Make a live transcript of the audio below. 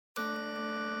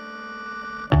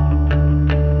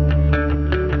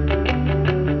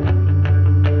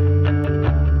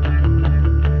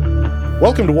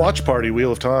Welcome to Watch Party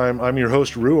Wheel of Time. I'm your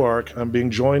host, Ruark. I'm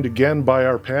being joined again by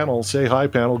our panel. Say hi,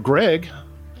 panel. Greg.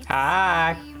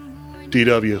 Hi.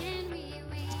 DW.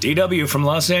 DW from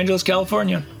Los Angeles,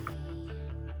 California.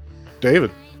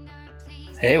 David.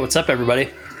 Hey, what's up, everybody?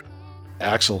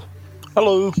 Axel.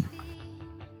 Hello.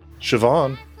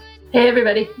 Siobhan. Hey,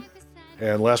 everybody.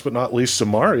 And last but not least,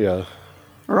 Samaria.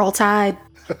 Roll Tide.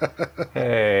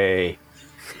 Hey.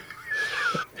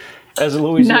 As a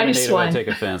Louisiana Nice native, one. I take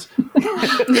offense.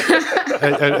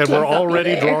 And we're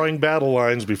already drawing battle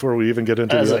lines before we even get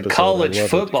into As the a episode. college I love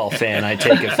football fan, I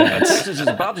take offense. Texas is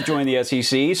about to join the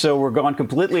SEC, so we're gone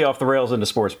completely off the rails into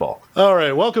sports ball. it. All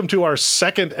right, welcome to our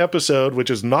second episode, which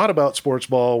is not about sports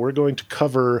ball. We're going to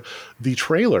cover the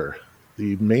trailer,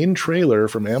 the main trailer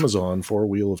from Amazon for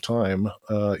Wheel of Time.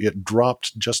 It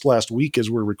dropped just last week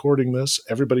as we're recording this.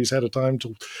 Everybody's had the time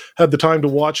to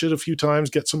watch it a few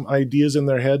times, get some ideas in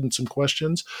their head and some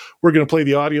questions. We're going to play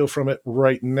the audio from it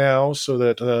right now so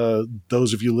that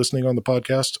those of you listening on the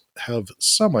podcast have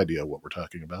some idea what we're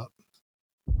talking about.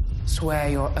 Swear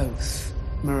your oath,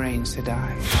 Moraine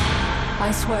Sedai.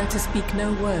 I swear to speak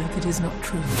no word that is not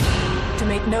true, to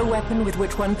make no weapon with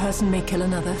which one person may kill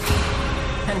another,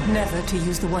 and never to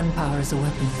use the one power as a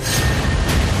weapon.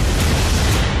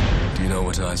 Do you know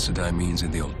what Aes Sedai means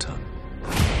in the old tongue?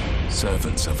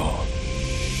 Servants of all.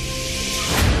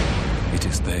 It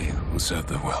is they who serve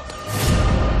the world.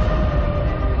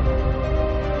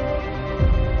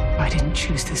 I didn't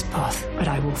choose this path, but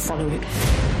I will follow it.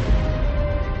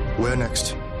 Where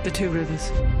next? The Two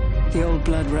Rivers. The old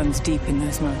blood runs deep in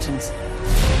those mountains.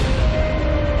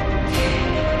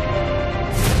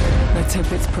 Let's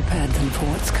hope it's prepared them for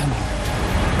what's coming.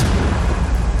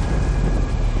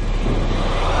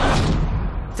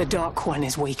 The Dark One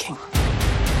is waking.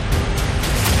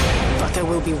 But there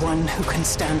will be one who can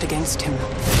stand against him.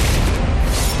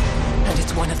 And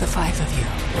it's one of the five of you.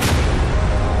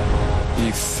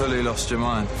 You've fully lost your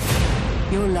mind.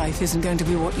 Your life isn't going to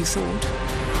be what you thought.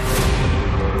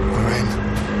 Moraine.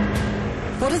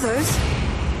 What are those?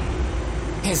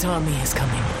 His army is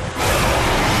coming.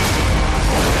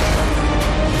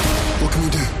 What can we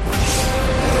do?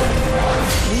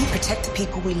 We protect the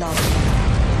people we love.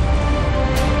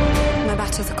 No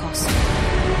matter the cost.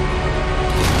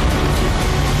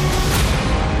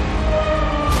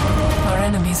 Our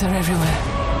enemies are everywhere.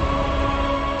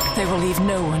 They will leave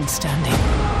no one standing.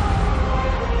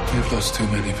 You've lost too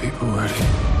many people already.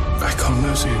 I can't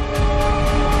lose you.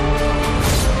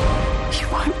 You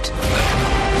won't.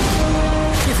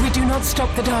 If we do not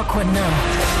stop the Dark One now,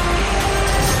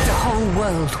 the whole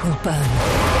world will burn.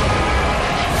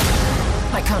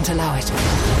 I can't allow it.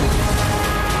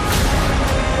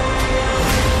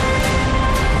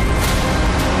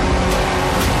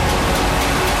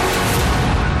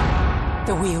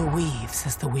 The wheel weaves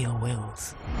as the wheel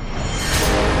wills.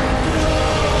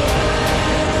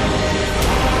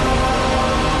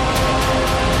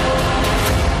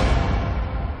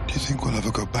 Do you think we'll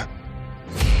ever go back?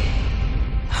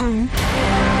 Home.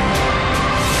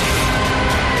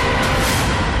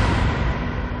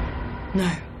 No.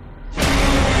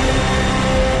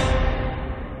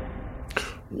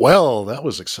 Well, that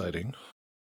was exciting.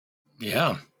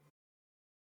 Yeah.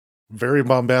 Very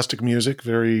bombastic music.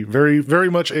 Very, very,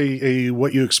 very much a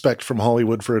what you expect from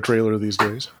Hollywood for a trailer these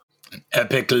days.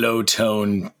 Epic low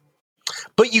tone.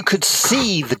 But you could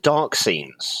see the dark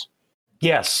scenes,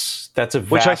 Yes, that's a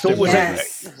vast which I thought was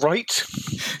Yes. right.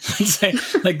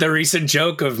 Like the recent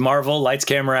joke of Marvel, lights,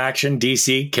 camera, action,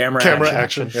 DC, camera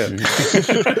Action. Yeah.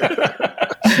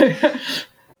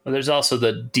 Well, there's also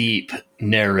the deep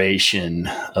narration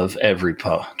of every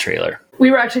trailer.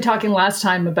 We were actually talking last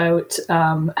time about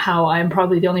how I'm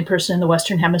probably the only person in the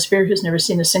Western Hemisphere who's never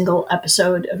seen a single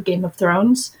episode of Game of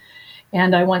Thrones.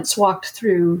 And I once walked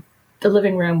through the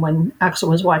living room when Axel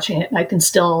was watching it, and I can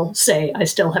still say I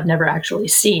still have never actually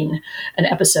seen an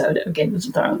episode of Game of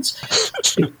Thrones.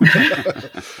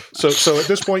 So at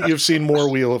this point, you've seen more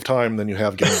Wheel of Time than you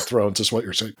have Game of Thrones, is what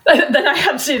you're saying. That I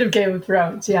have seen of Game of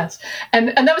Thrones, yes.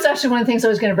 And that was actually one of the things I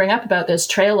was going to bring up about this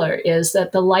trailer, is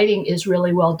that the lighting is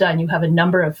really well done. You have a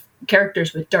number of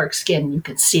characters with dark skin. You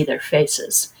can see their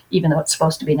faces, even though it's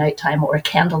supposed to be nighttime or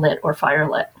candlelit or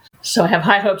firelit. So I have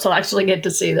high hopes I'll actually get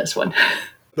to see this one.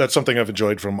 That's something I've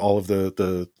enjoyed from all of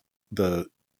the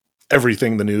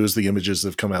everything, the news, the images that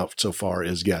have come out so far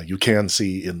is, yeah, you can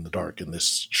see in the dark in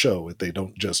this show. They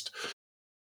don't just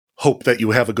hope that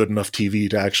you have a good enough TV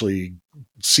to actually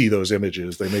see those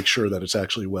images. They make sure that it's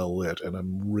actually well lit, and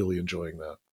I'm really enjoying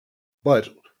that. But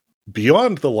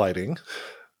beyond the lighting,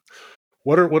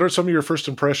 what are some of your first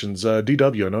impressions?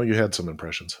 DW, I know you had some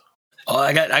impressions. Oh,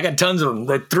 I got tons of them.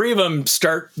 The three of them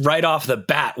start right off the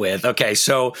bat with, okay,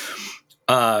 so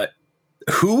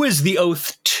who is the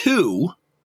oath to?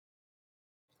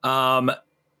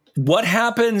 What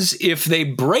happens if they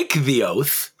break the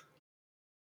oath?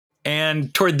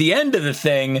 And toward the end of the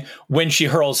thing, when she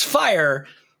hurls fire,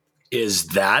 is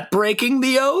that breaking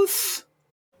the oath?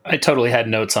 I totally had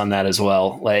notes on that as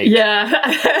well. Like, yeah,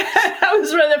 that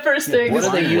was one of the first things. What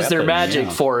do they use their magic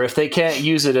for if they can't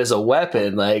use it as a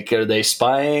weapon? Like, are they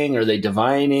spying? Are they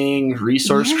divining?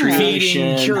 Resource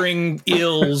creation? Feeding, curing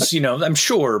ills, I'm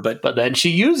sure. But then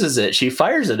she uses it. She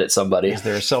fires it at somebody. Is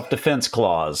there a self-defense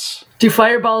clause? Do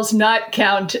fireballs not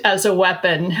count as a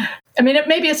weapon? I mean,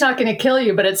 maybe it's not going to kill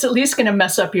you, but it's at least going to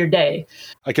mess up your day.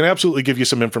 I can absolutely give you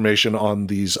some information on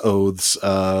these oaths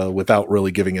without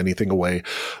really giving anything away.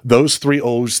 Those 3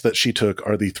 oaths that she took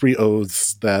are the 3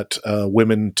 oaths that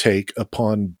women take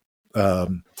upon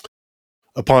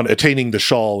attaining the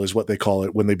shawl, is what they call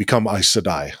it, when they become Aes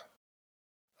Sedai.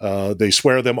 They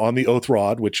swear them on the oath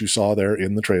rod, which you saw there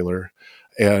in the trailer,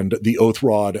 and the oath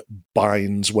rod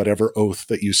binds whatever oath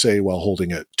that you say while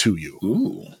holding it to you.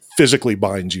 Ooh. Physically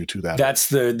binds you to that. That's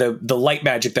the light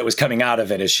magic that was coming out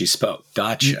of it as she spoke.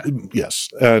 Gotcha. Yes.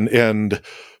 And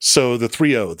so the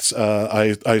 3 oaths,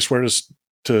 I swear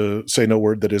to say no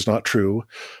word that is not true.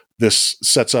 This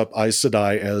sets up Aes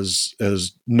Sedai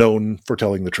as known for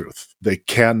telling the truth. They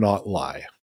cannot lie.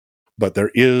 But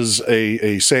there is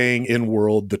a saying in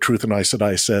world, the truth an Aes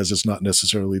Sedai says is not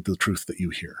necessarily the truth that you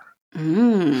hear.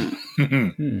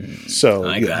 So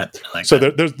I like that. So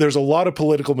there's a lot of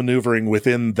political maneuvering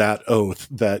within that oath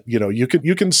that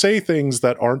you can say things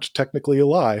that aren't technically a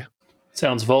lie.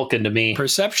 Sounds Vulcan to me.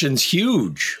 Perception's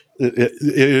huge. It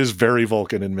is very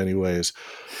Vulcan in many ways.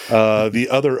 The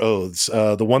other oaths,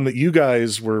 the one that you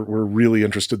guys were really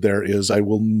interested there is I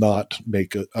will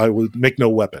make no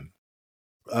weapon.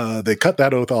 They cut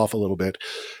that oath off a little bit.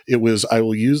 It was I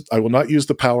will not use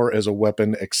the power as a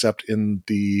weapon except in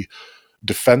the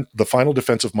final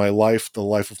defense of my life, the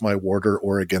life of my warder,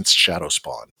 or against shadow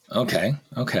spawn. Okay.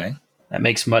 That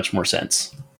makes much more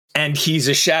sense. And he's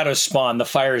a shadow spawn the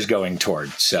fire is going toward,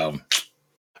 so.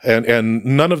 And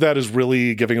none of that is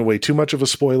really giving away too much of a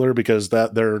spoiler because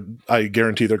I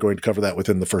guarantee they're going to cover that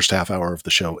within the first half hour of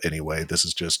the show anyway. This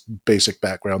is just basic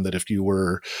background that if you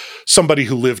were somebody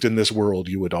who lived in this world,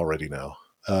 you would already know.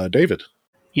 David.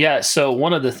 Yeah, so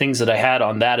one of the things that I had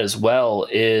on that as well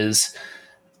is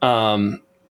Moiraine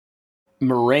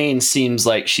seems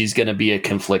like she's going to be a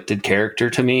conflicted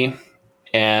character to me.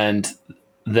 And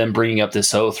them bringing up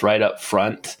this oath right up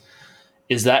front,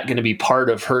 is that going to be part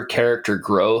of her character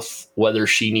growth, whether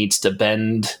she needs to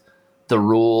bend the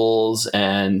rules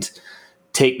and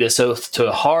take this oath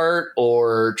to heart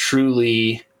or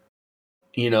truly,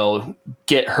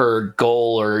 get her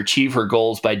goal or achieve her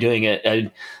goals by doing it?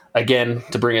 And again,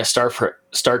 to bring a Star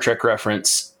Trek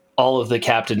reference, all of the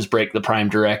captains break the Prime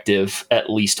Directive at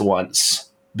least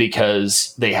once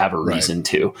because they have a reason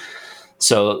to.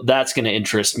 So that's going to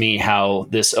interest me how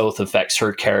this oath affects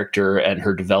her character and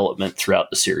her development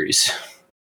throughout the series.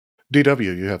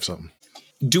 DW, you have something.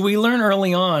 Do we learn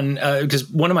early on, because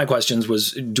one of my questions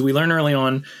was, do we learn early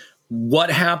on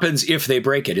what happens if they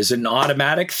break it? Is it an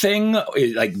automatic thing?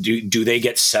 Like, do they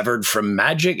get severed from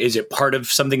magic? Is it part of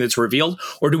something that's revealed?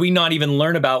 Or do we not even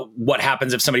learn about what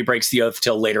happens if somebody breaks the oath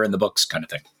till later in the books kind of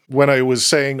thing? When I was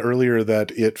saying earlier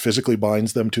that it physically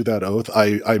binds them to that oath,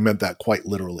 I meant that quite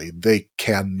literally. They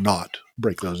cannot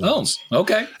break those oaths. Oh,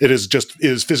 okay. It is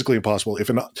physically impossible.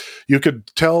 You could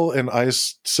tell an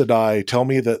Aes Sedai, tell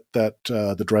me that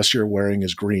the dress you're wearing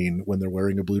is green when they're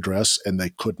wearing a blue dress, and they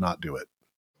could not do it.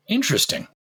 Interesting.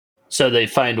 So they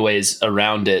find ways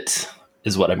around it,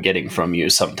 is what I'm getting from you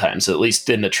sometimes, at least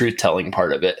in the truth-telling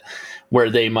part of it, where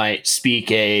they might speak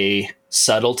a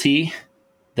subtlety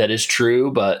that is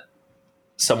true, but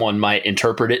someone might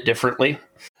interpret it differently.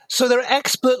 So they're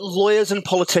expert lawyers and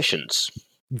politicians.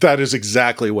 That is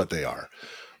exactly what they are.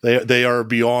 They are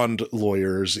beyond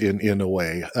lawyers in a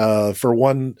way. For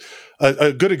one,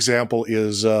 a good example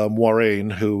is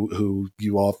Moiraine, who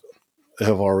you all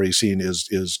have already seen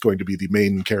is going to be the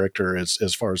main character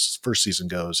as far as first season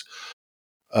goes.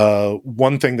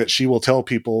 One thing that she will tell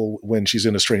people when she's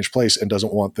in a strange place and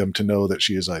doesn't want them to know that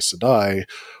she is Aes Sedai,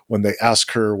 when they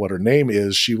ask her what her name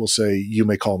is, she will say, "You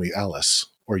may call me Alice,"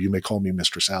 or "You may call me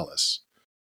Mistress Alice."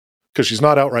 Because she's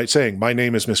not outright saying, "My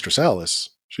name is Mistress Alice."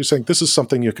 She's saying, "This is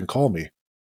something you can call me."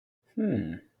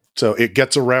 So it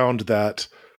gets around that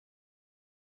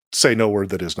say no word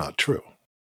that is not true.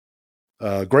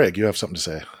 Greg, you have something to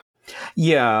say.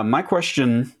 Yeah, my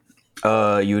question,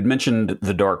 you had mentioned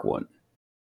the Dark One.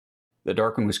 the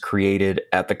Dark One was created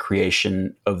at the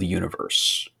creation of the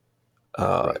universe.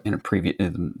 In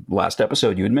the last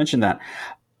episode, you had mentioned that.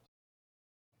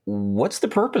 What's the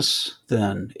purpose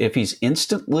then if he's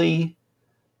instantly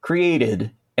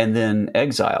created and then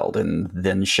exiled and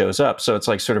then shows up? So it's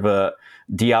like sort of a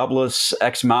Diabolus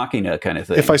ex machina kind of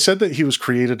thing. If I said that he was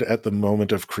created at the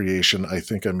moment of creation, I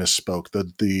think I misspoke.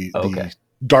 The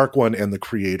Dark One and the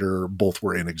Creator both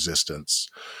were in existence.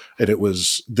 And it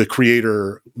was the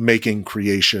Creator making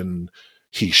creation.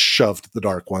 He shoved the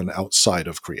Dark One outside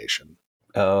of creation.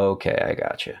 Okay, I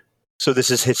gotcha. So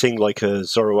this is hitting like a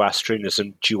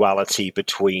Zoroastrianism duality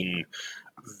between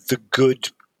the good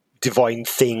divine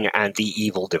thing and the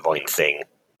evil divine thing.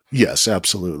 Yes,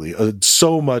 absolutely.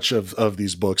 So much of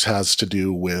these books has to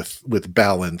do with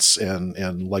balance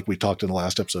and like we talked in the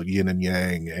last episode, yin and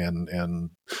yang and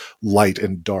light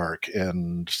and dark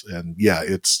and yeah,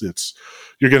 it's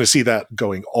you're going to see that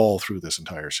going all through this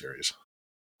entire series.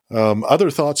 Other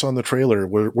thoughts on the trailer?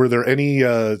 Were there any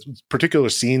particular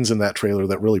scenes in that trailer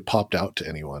that really popped out to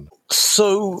anyone?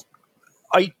 So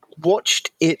I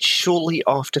watched it shortly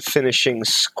after finishing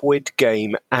Squid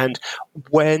Game, and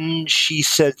when she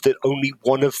said that only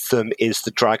one of them is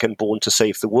the Dragonborn to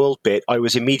save the world bit, I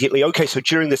was immediately, okay, so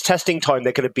during this testing time,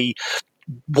 they're going to be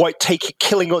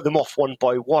killing them off one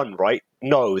by one, right?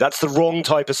 No, that's the wrong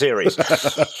type of series.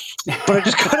 But I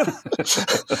just kind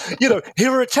of,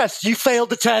 here are a test. You failed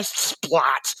the test,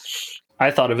 splat.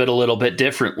 I thought of it a little bit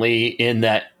differently in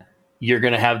that you're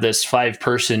going to have this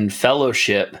 5-person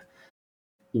fellowship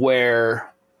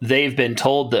where they've been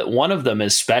told that one of them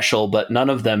is special, but none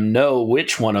of them know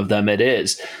which one of them it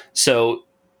is. So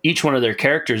each one of their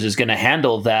characters is going to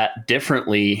handle that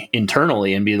differently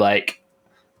internally and be like,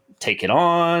 take it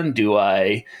on? Do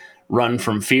I run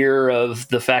from fear of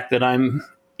the fact that I'm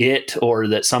it or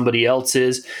that somebody else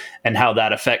is, and how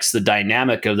that affects the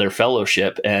dynamic of their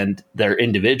fellowship and their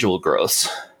individual growths?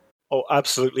 Oh,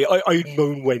 absolutely. I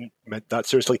meant that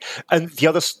seriously. And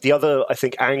the other, I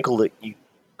think, angle that you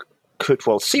could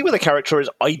well see with the character is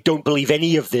I don't believe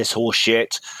any of this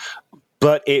horseshit,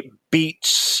 but it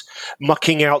beats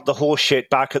mucking out the horseshit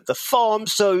back at the farm,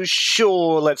 so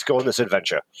sure, let's go on this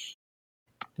adventure.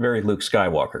 Very Luke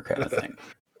Skywalker kind of thing.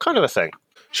 Kind of a thing.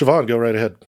 Siobhan, go right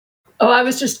ahead. Oh, I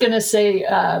was just going to say,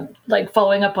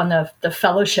 following up on the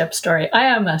fellowship story, I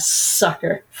am a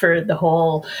sucker for the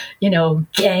whole,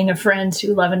 gang of friends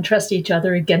who love and trust each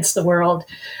other against the world.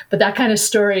 But that kind of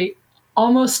story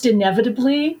almost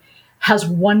inevitably has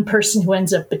one person who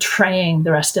ends up betraying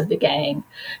the rest of the gang,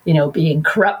 being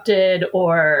corrupted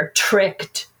or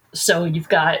tricked. So you've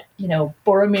got,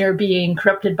 Boromir being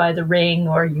corrupted by the ring,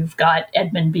 or you've got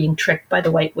Edmund being tricked by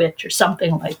the White Witch or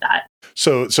something like that.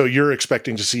 So you're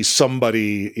expecting to see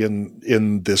somebody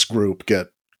in this group get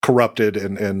corrupted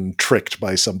and tricked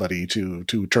by somebody to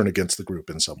turn against the group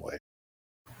in some way.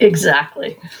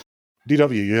 Exactly.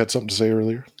 DW, you had something to say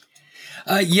earlier?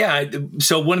 Yeah.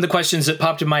 So one of the questions that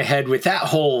popped in my head with that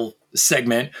whole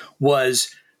segment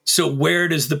was, so where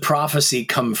does the prophecy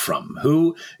come from?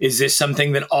 Who is this?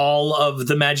 Something that all of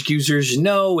the magic users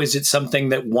know? Is it something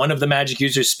that one of the magic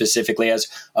users specifically has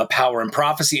a power in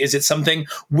prophecy? Is it something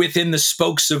within the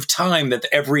spokes of time that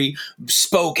every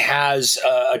spoke has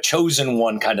a chosen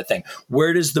one kind of thing?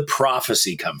 Where does the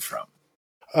prophecy come from?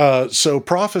 So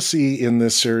prophecy in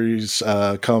this series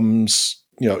comes,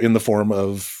 in the form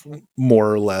of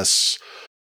more or less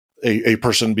a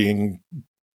person being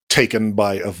taken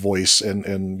by a voice and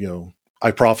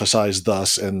I prophesize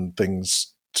thus, and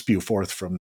things spew forth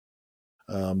from.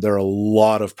 There are a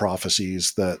lot of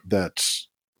prophecies that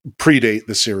predate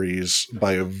the series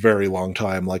by a very long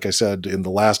time. Like I said in the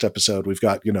last episode, we've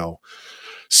got,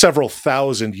 several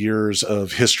thousand years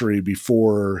of history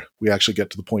before we actually get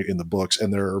to the point in the books.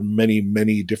 And there are many,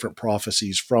 many different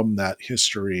prophecies from that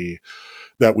history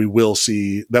that we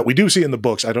do see in the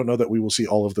books. I don't know that we will see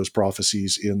all of those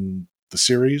prophecies in the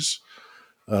series,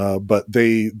 but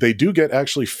they do get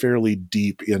actually fairly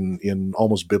deep in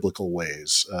almost biblical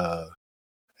ways.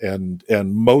 And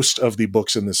most of the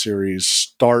books in the series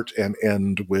start and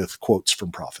end with quotes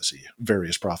from prophecy,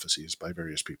 various prophecies by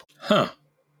various people. Huh.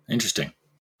 Interesting.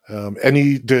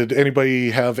 Did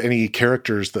anybody have any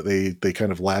characters that they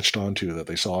kind of latched onto that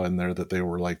they saw in there that they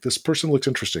were like, this person looks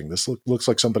interesting. This looks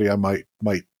like somebody I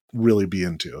might really be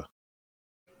into?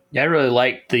 Yeah, I really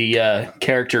liked the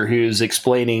character who's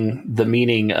explaining the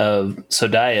meaning of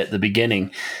Sodai at the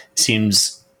beginning.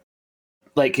 Seems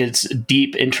like it's a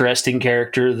deep, interesting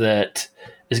character that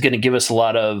is going to give us a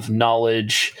lot of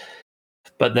knowledge,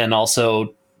 but then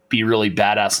also be really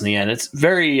badass in the end. It's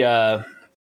very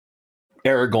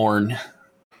Aragorn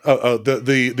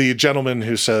The gentleman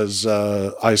who says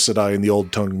Aes Sedai in the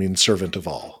old tongue means servant of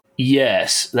all.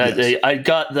 Yes, I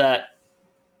got that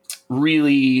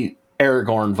really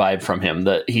Aragorn vibe from him,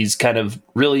 that he's kind of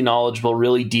really knowledgeable,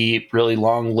 really deep, really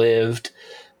long-lived,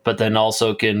 but then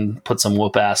also can put some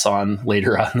whoop ass on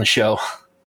later on in the show.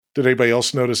 Did anybody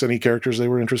else notice any characters they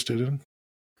were interested in?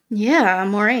 Yeah,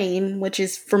 Moiraine, which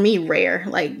is for me rare.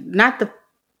 Like not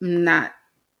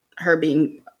her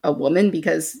being a woman,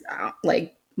 because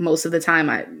like most of the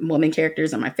time woman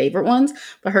characters are my favorite ones,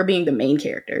 but her being the main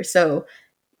character. So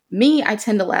me, I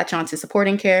tend to latch on to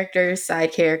supporting characters,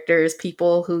 side characters,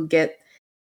 people who get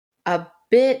a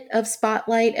bit of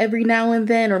spotlight every now and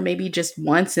then, or maybe just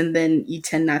once, and then you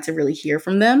tend not to really hear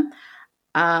from them.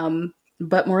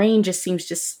 But Moiraine just seems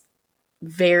just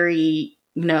very,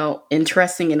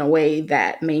 interesting in a way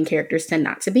that main characters tend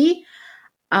not to be.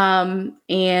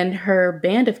 And her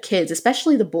band of kids,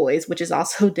 especially the boys, which is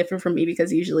also different from me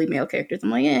because usually male characters,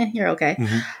 I'm like, you're okay.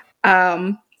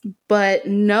 Mm-hmm. But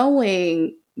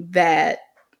knowing that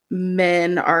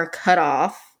men are cut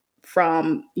off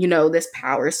from, this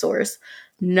power source,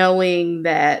 knowing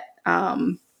that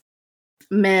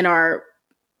men are,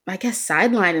 I guess,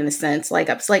 sidelined in a sense, like,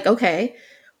 it's like, okay,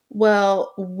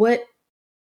 well,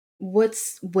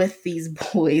 what's with these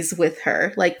boys with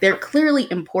her? Like, they're clearly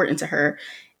important to her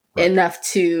enough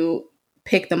to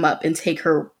pick them up and take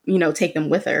them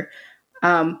with her.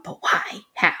 But why?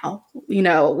 How?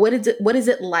 What is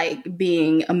it like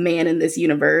being a man in this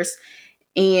universe?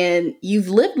 And you've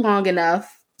lived long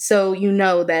enough, so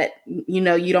that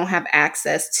you don't have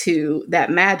access to that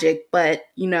magic, but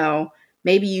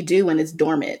maybe you do and it's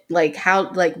dormant. Like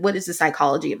what is the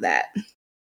psychology of that?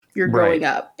 You're growing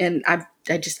up, and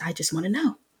I just want to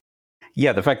know.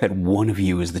 Yeah, the fact that one of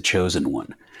you is the chosen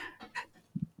one.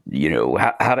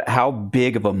 How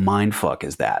big of a mindfuck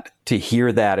is that to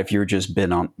hear that? If you're just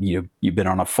been on, you've been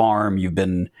on a farm, you've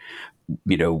been,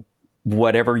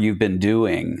 whatever you've been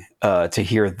doing, to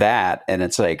hear that, and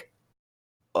it's like,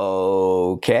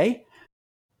 okay,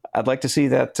 I'd like to see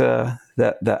that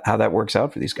how that works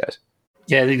out for these guys.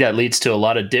 Yeah, I think that leads to a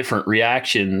lot of different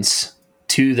reactions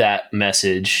to that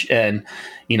message, and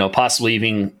possibly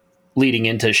even leading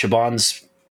into Siobhan's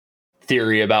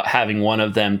theory about having one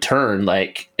of them turn.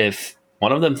 Like, if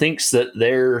one of them thinks that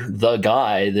they're the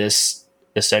guy, this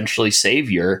essentially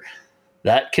savior,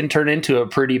 that can turn into a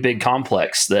pretty big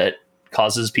complex that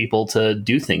causes people to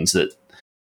do things that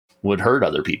would hurt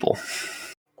other people.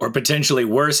 Or potentially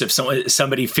worse, if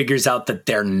somebody figures out that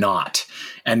they're not,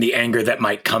 and the anger that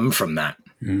might come from that.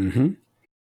 Mm-hmm.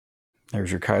 There's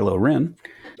your Kylo Ren.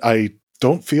 I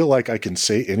don't feel like I can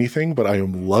say anything, but I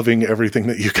am loving everything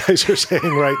that you guys are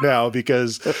saying right now,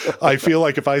 because I feel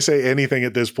like if I say anything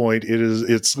at this point,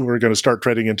 we're going to start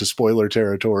treading into spoiler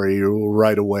territory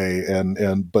right away.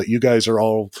 But you guys are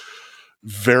all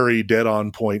very dead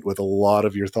on point with a lot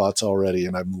of your thoughts already,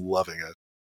 and I'm loving it.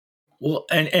 Well,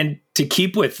 and to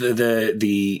keep with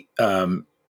the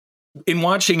in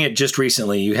watching it just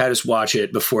recently, you had us watch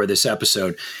it before this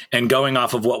episode, and going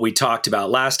off of what we talked about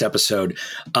last episode,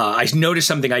 I noticed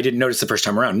something I didn't notice the first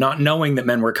time around, not knowing that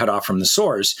men were cut off from the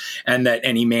source and that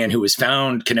any man who was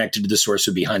found connected to the source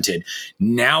would be hunted.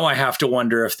 Now I have to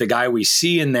wonder if the guy we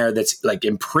see in there that's like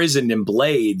imprisoned in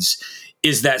blades,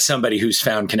 is that somebody who's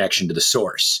found connection to the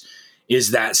source?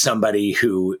 Is that somebody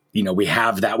who, we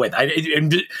have that with? I'm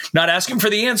not asking for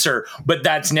the answer, but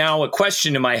that's now a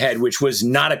question in my head, which was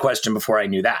not a question before I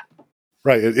knew that.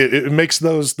 Right. It makes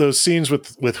those scenes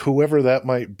with whoever that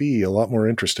might be a lot more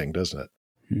interesting, doesn't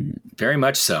it? Very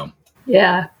much so.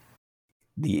 Yeah.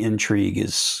 The intrigue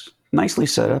is nicely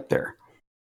set up there.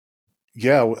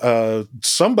 Yeah.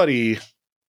 Somebody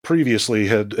previously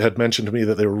had mentioned to me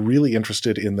that they were really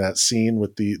interested in that scene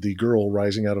with the girl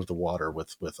rising out of the water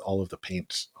with all of the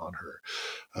paint on her.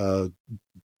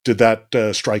 Did that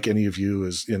strike any of you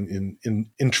as in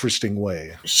interesting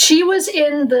way? She was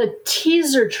in the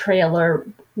teaser trailer.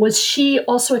 Was she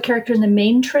also a character in the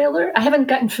main trailer? I haven't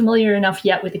gotten familiar enough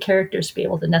yet with the characters to be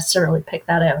able to necessarily pick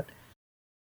that out.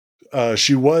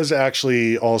 She was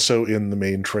actually also in the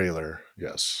main trailer,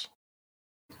 yes.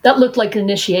 That looked like an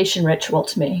initiation ritual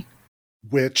to me.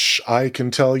 Which I can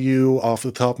tell you off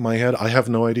the top of my head, I have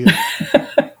no idea.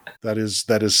 That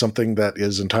is something that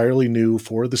is entirely new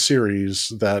for the series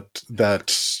that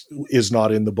is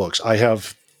not in the books. I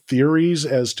have theories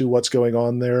as to what's going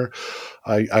on there.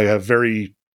 I have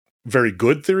very, very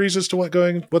good theories as to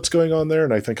what's going on there,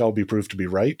 and I think I'll be proved to be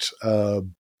right.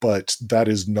 But that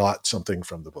is not something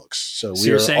from the books. So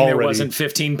you're saying there wasn't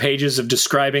 15 pages of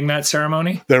describing that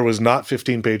ceremony? There was not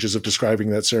 15 pages of describing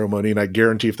that ceremony, and I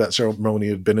guarantee if that ceremony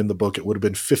had been in the book, it would have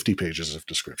been 50 pages of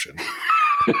description.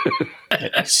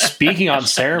 Speaking on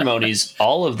ceremonies,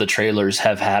 all of the trailers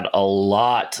have had a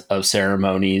lot of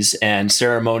ceremonies and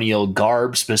ceremonial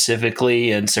garb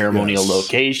specifically and ceremonial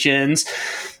locations.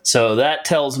 So that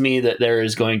tells me that there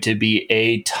is going to be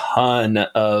a ton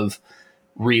of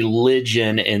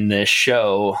religion in this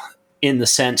show, in the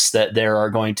sense that there are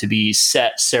going to be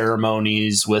set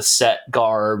ceremonies with set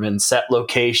garb and set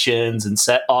locations and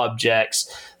set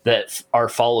objects that are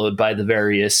followed by the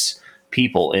various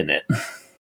people in it.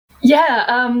 Yeah,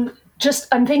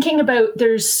 I'm thinking about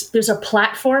there's a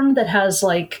platform that has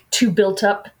like 2 built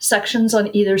up sections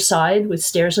on either side with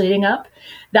stairs leading up.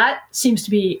 That seems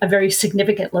to be a very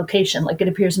significant location. Like it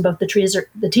appears in both the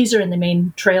teaser and the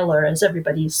main trailer as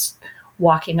everybody's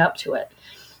walking up to it.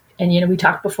 And, we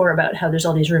talked before about how there's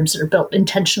all these rooms that are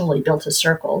intentionally built as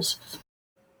circles.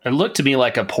 It looked to me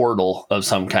like a portal of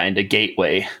some kind, a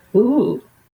gateway. Ooh.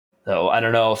 So I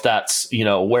don't know if that's,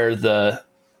 where the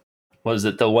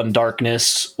one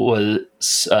darkness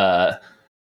was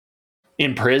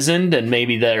imprisoned, and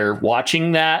maybe they're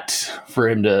watching that for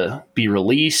him to be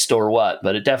released or what,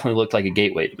 but it definitely looked like a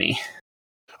gateway to me.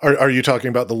 Are you talking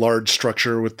about the large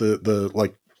structure with the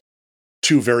like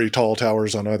 2 very tall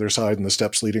towers on either side and the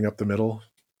steps leading up the middle?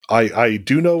 I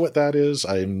do know what that is.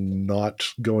 I'm not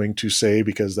going to say,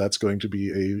 because that's going to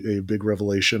be a big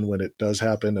revelation when it does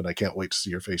happen, and I can't wait to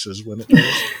see your faces when it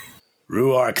does.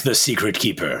 Ruark, the Secret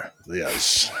Keeper.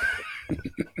 Yes.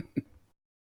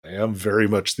 I am very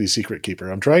much the Secret Keeper.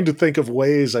 I'm trying to think of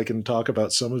ways I can talk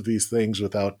about some of these things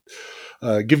without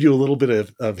give you a little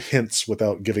bit of hints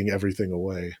without giving everything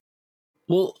away.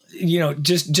 Well,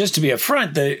 just to be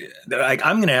upfront,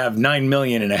 I'm going to have 9.5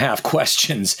 million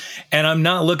questions, and I'm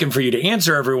not looking for you to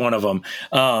answer every one of them.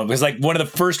 Because like one of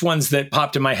the first ones that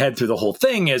popped in my head through the whole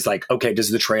thing is like, okay, does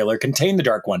the trailer contain the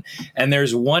Dark One? And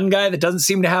there's one guy that doesn't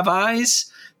seem to have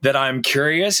eyes that I'm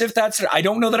curious if that's. I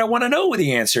don't know that I want to know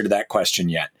the answer to that question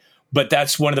yet. But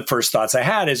that's one of the first thoughts I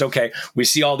had is, okay, we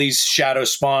see all these shadow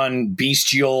spawn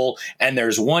bestial, and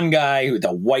there's one guy with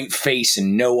a white face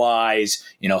and no eyes,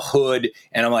 hood.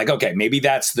 And I'm like, okay, maybe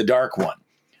that's the Dark One,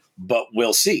 but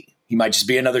we'll see. He might just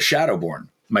be another Shadowborn.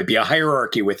 Might be a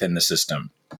hierarchy within the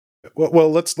system. Well,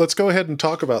 let's go ahead and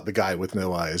talk about the guy with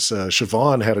no eyes.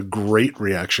 Siobhan had a great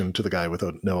reaction to the guy with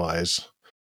no eyes.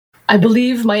 I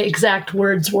believe my exact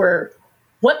words were,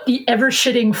 "What the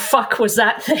ever-shitting fuck was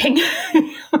that thing?"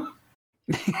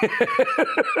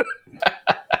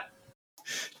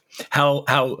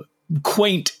 How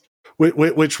quaint.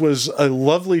 Which was a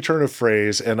lovely turn of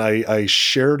phrase, and I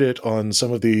shared it on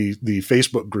some of the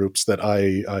Facebook groups that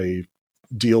I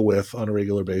deal with on a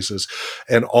regular basis,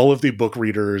 and all of the book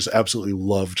readers absolutely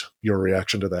loved your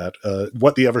reaction to that.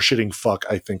 What the ever-shitting fuck,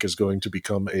 I think, is going to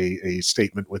become a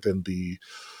statement within the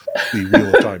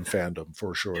Wheel of Time fandom,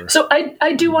 for sure. So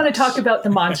I do want to talk about the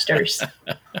monsters.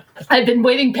 I've been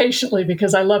waiting patiently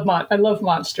because I love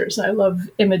monsters. I love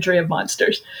imagery of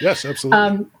monsters. Yes,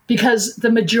 absolutely. Because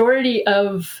the majority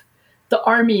of the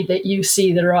army that you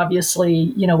see that are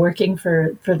obviously, working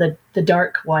for the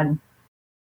Dark One,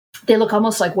 they look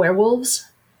almost like werewolves,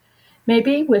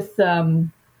 maybe, with, they're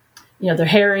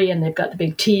hairy and they've got the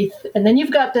big teeth. And then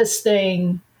you've got this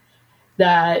thing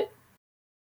that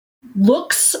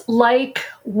looks like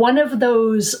one of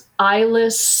those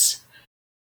eyeless,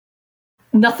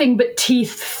 nothing but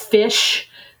teeth fish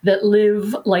that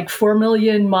live like 4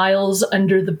 million miles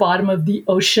under the bottom of the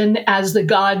ocean as the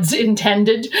gods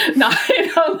intended, not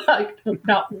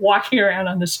walking around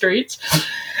on the streets.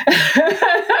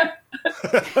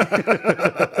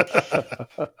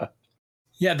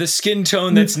 Yeah, the skin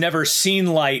tone that's never seen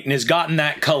light and has gotten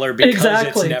that color because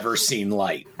it's never seen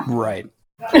light. Right.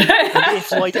 And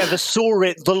if light ever saw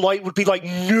it, the light would be like,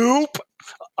 nope,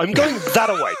 I'm going that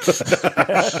away.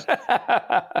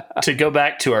 To go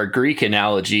back to our Greek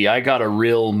analogy, I got a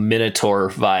real Minotaur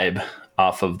vibe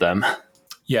off of them.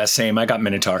 Yeah, same. I got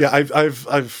Minotaur. Yeah,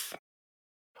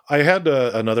 I had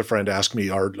another friend ask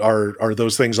me, are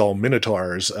those things all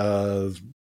Minotaurs?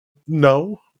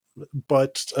 No,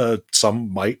 but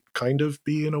some might kind of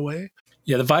be in a way.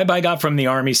 Yeah, the vibe I got from the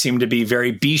army seemed to be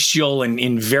very bestial and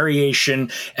in variation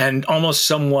and almost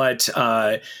somewhat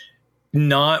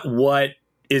not what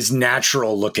is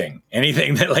natural looking.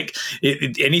 Anything that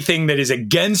anything that is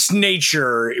against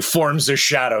nature forms a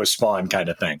shadow spawn kind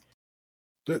of thing.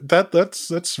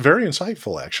 That's very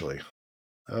insightful, actually.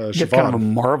 Get kind of a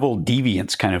Marvel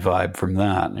Deviants kind of vibe from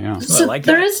that. Yeah, so I like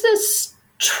that. There is this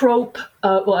trope.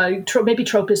 Maybe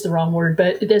trope is the wrong word,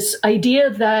 but this idea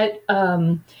that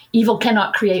evil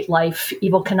cannot create life.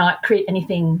 Evil cannot create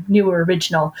anything new or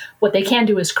original. What they can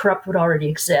do is corrupt what already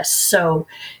exists. So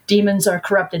demons are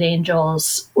corrupted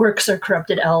angels. Orcs are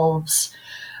corrupted elves.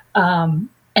 And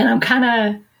I'm kind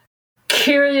of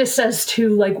curious as to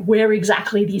like where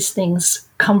exactly these things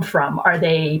come from. Are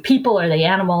they people? Are they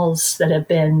animals that have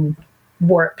been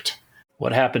warped?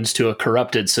 What happens to a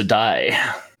corrupted Sedai?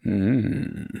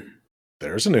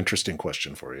 There's an interesting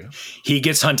question for you. He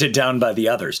gets hunted down by the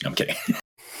others. No, I'm kidding.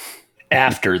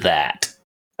 After that.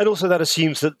 And also that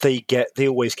assumes that they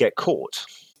always get caught.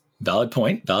 Valid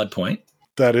point.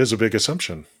 That is a big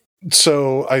assumption.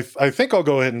 So I think I'll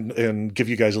go ahead and give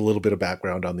you guys a little bit of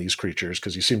background on these creatures,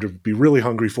 because you seem to be really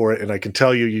hungry for it, and I can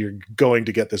tell you're going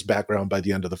to get this background by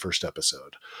the end of the first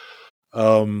episode.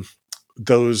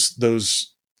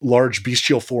 Those large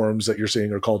bestial forms that you're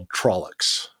seeing are called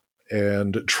Trollocs.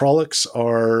 And Trollocs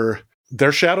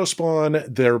they're shadow spawn.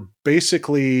 They're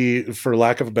basically, for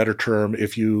lack of a better term,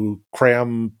 if you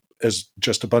cram as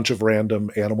just a bunch of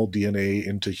random animal DNA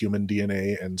into human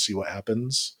DNA and see what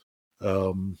happens.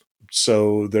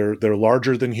 So they're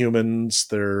larger than humans.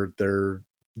 They're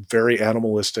very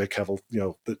animalistic.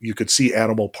 You could see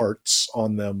animal parts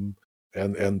on them,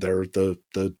 and they're the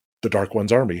Dark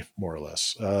One's army, more or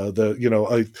less.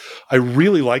 I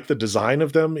really like the design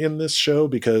of them in this show,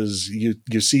 because you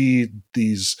see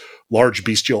these large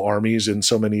bestial armies in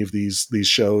so many of these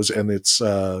shows, and it's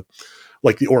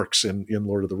like the orcs in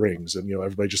Lord of the Rings, and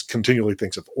everybody just continually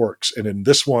thinks of orcs. And in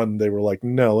this one, they were like,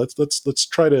 no, let's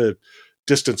try to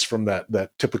distance from that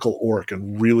typical orc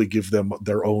and really give them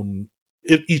their own,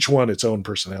 each one its own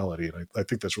personality. And I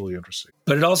think that's really interesting.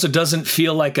 But it also doesn't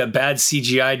feel like a bad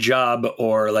CGI job,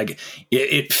 or like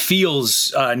it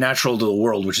feels natural to the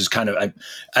world, which is kind of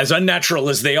as unnatural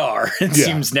as they are. It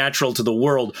seems natural to the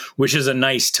world, which is a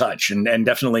nice touch, and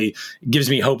definitely gives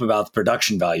me hope about the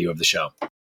production value of the show.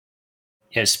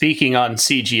 Yeah, speaking on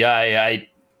CGI, I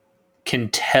can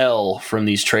tell from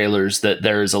these trailers that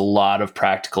there's a lot of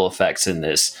practical effects in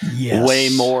this. Yes. Way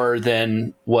more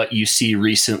than what you see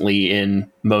recently in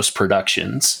most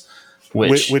productions.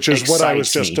 Which is what I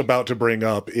was just about to bring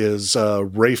up, is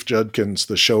Rafe Judkins,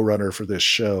 the showrunner for this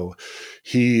show.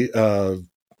 He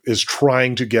is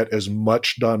trying to get as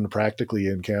much done practically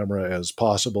in camera as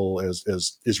possible, as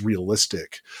is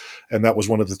realistic. And that was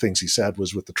one of the things he said,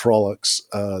 was with the Trollocs,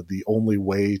 the only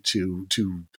way to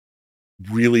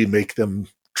really make them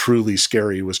truly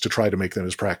scary was to try to make them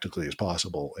as practically as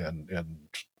possible. And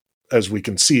as we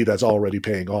can see, that's already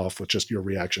paying off with just your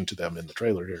reaction to them in the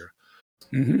trailer here.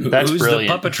 Mm-hmm. That's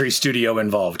brilliant. The puppetry studio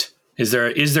involved? Is there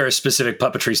a specific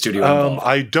puppetry studio involved?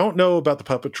 I don't know about the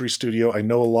puppetry studio. I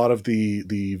know a lot of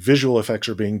the visual effects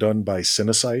are being done by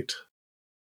Cinesite.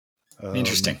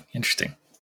 Interesting.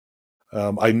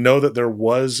 I know that there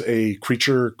was a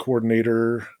creature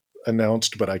coordinator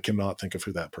announced, but I cannot think of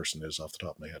who that person is off the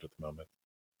top of my head at the moment.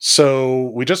 So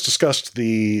we just discussed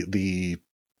the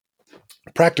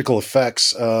practical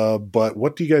effects, but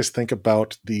what do you guys think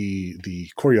about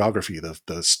the choreography,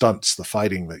 the stunts, the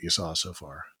fighting that you saw so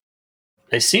far?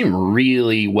 They seem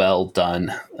really well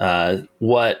done.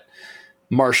 What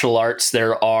martial arts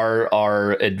there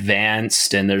are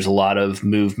advanced, and there's a lot of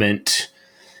movement,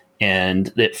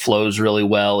 and it flows really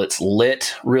well. It's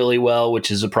lit really well,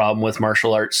 which is a problem with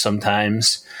martial arts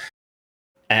sometimes.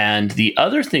 And the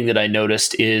other thing that I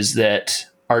noticed is that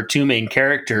our two main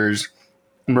characters,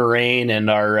 Moiraine and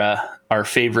our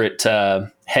favorite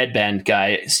headband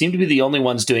guy, seem to be the only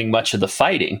ones doing much of the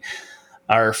fighting.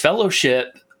 Our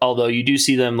fellowship, although you do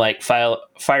see them like fire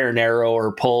an arrow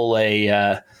or pull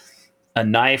a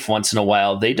knife once in a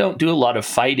while, they don't do a lot of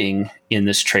fighting in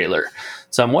this trailer.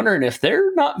 So I'm wondering if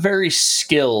they're not very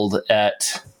skilled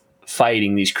at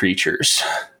fighting these creatures.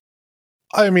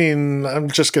 I mean, I'm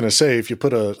just going to say, if you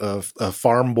put a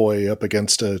farm boy up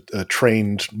against a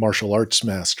trained martial arts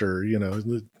master,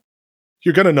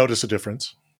 you're going to notice a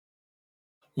difference.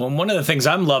 Well, one of the things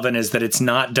I'm loving is that it's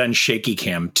not done shaky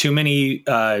cam. Too many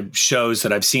shows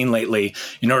that I've seen lately,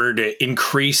 in order to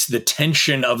increase the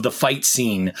tension of the fight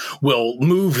scene, will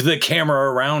move the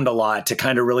camera around a lot to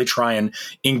kind of really try and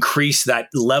increase that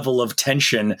level of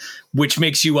tension, which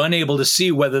makes you unable to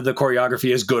see whether the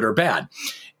choreography is good or bad.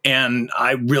 And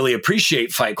I really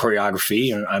appreciate fight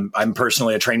choreography. I'm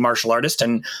personally a trained martial artist,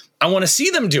 and I want to see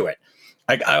them do it.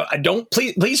 I don't,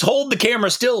 please hold the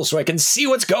camera still so I can see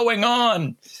what's going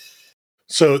on.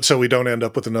 So we don't end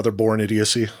up with another Bourne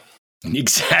idiocy.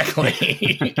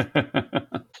 Exactly.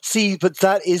 See, but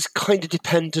that is kind of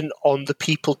dependent on the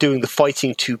people doing the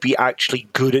fighting to be actually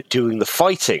good at doing the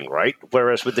fighting, right?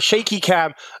 Whereas with the shaky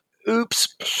cam,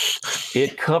 oops.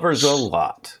 It covers a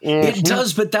lot. It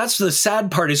does, but that's the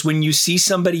sad part is when you see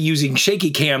somebody using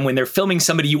shaky cam when they're filming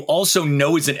somebody you also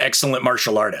know is an excellent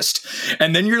martial artist.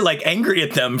 And then you're like angry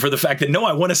at them for the fact that, no,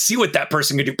 I want to see what that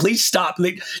person can do. Please stop.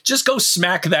 Like, just go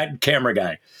smack that camera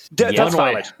guy. That's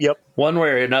valid. Yep. One way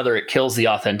or another, it kills the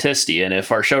authenticity. And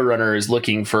if our showrunner is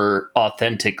looking for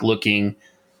authentic looking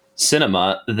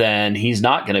cinema, then he's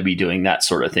not going to be doing that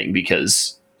sort of thing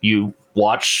because you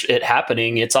watch it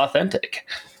happening. It's authentic.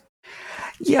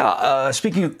 Yeah.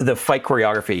 Speaking of the fight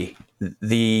choreography,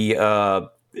 the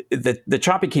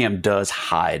choppy cam does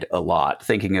hide a lot.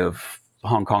 Thinking of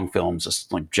Hong Kong films,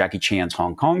 like Jackie Chan's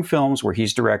Hong Kong films, where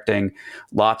he's directing,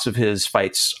 lots of his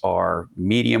fights are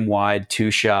medium wide,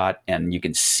 2-shot, and you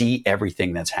can see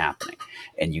everything that's happening,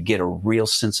 and you get a real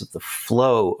sense of the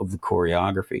flow of the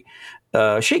choreography.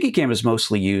 Shaky cam is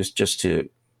mostly used just to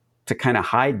kind of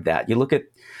hide that. You look at,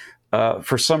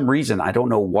 for some reason, I don't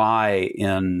know why,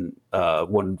 in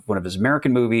one of his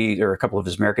American movies, or a couple of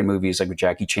his American movies, like with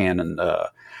Jackie Chan and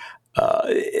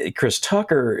Chris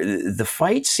Tucker, the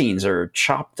fight scenes are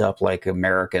chopped up like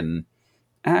American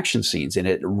action scenes, and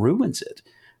it ruins it.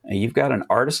 And you've got an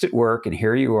artist at work, and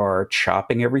here you are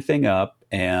chopping everything up,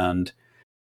 and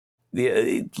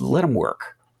let them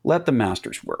work. Let the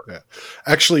masters work. Yeah.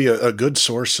 Actually, a good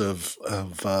source of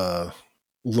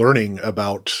learning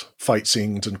about fight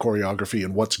scenes and choreography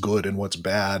and what's good and what's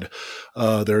bad.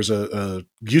 There's a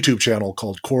YouTube channel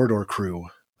called Corridor Crew.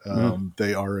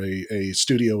 They are a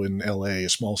studio in LA, a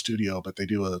small studio, but they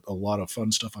do a lot of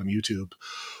fun stuff on YouTube.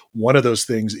 One of those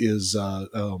things is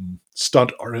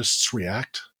stunt artists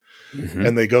react. Mm-hmm.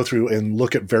 And they go through and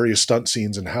look at various stunt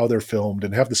scenes and how they're filmed,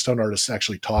 and have the stunt artists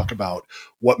actually talk about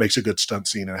what makes a good stunt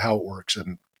scene and how it works.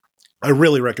 And I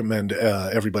really recommend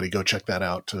everybody go check that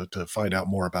out to find out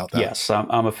more about that. Yes,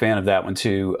 I'm a fan of that one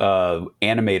too.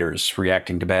 Animators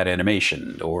reacting to bad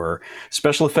animation, or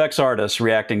special effects artists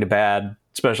reacting to bad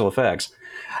special effects.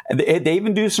 They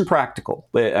even do some practical.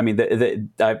 I mean,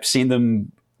 I've seen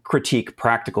them critique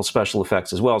practical special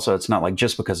effects as well. So it's not like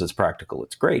just because it's practical,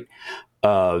 it's great.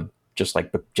 Just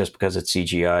because it's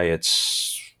CGI,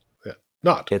 it's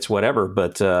not. It's whatever.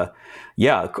 But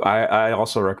I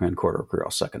also recommend Corridor Crew. I'll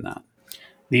second that.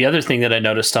 The other thing that I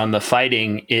noticed on the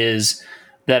fighting is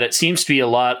that it seems to be a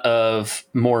lot of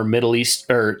more Middle East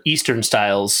or Eastern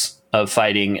styles of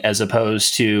fighting, as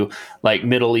opposed to like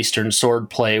Middle Eastern sword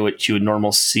play, which you would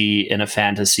normally see in a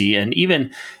fantasy. And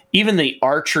even the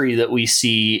archery that we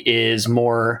see is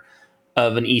more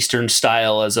of an Eastern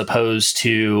style as opposed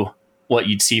to what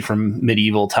you'd see from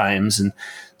medieval times. And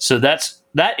so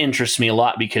that interests me a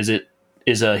lot, because it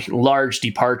is a large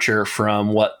departure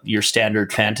from what your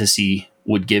standard fantasy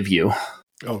would give you.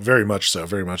 Oh, very much so.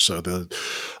 Very much so.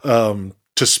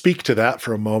 To speak to that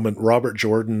for a moment, Robert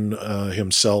Jordan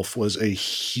himself was a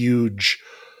huge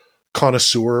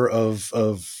connoisseur of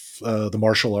the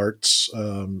martial arts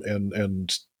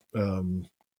and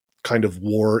kind of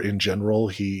war in general.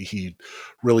 He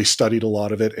really studied a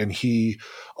lot of it, and a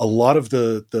lot of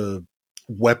the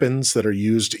weapons that are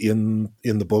used in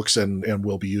the books and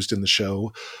will be used in the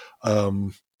show,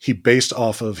 he based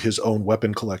off of his own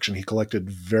weapon collection. He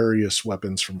collected various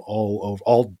weapons from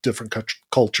all different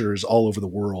cultures all over the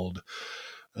world,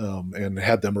 and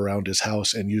had them around his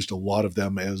house, and used a lot of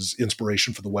them as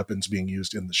inspiration for the weapons being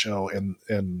used in the show.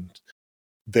 And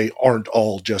they aren't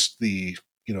all just the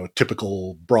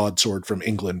typical broadsword from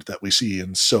England that we see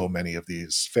in so many of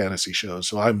these fantasy shows.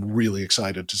 So I'm really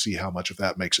excited to see how much of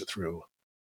that makes it through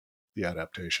the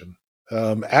adaptation.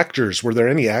 Actors, were there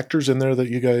any actors in there that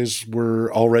you guys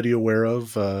were already aware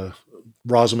of?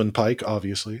 Rosamund Pike,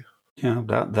 obviously. Yeah,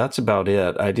 that's about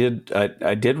it. I did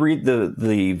read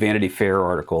the Vanity Fair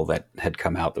article that had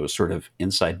come out that was sort of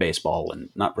inside baseball, and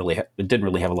it didn't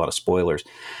really have a lot of spoilers.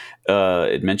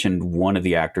 It mentioned one of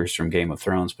the actors from Game of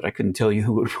Thrones, but I couldn't tell you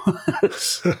who it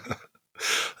was.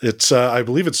 It's I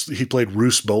believe he played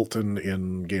Roose Bolton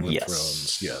in Game of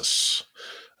Thrones. Yes.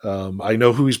 I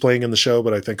know who he's playing in the show,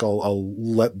 but I think I'll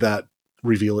let that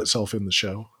reveal itself in the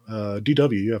show.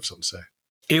 DW, you have something to say.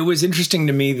 It was interesting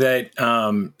to me that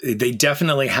they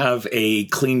definitely have a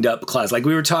cleaned up class. Like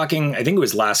we were talking, I think it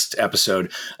was last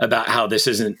episode, about how this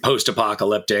isn't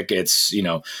post-apocalyptic. It's,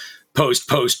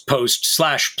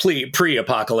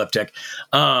 pre-apocalyptic.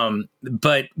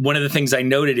 But one of the things I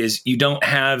noted is you don't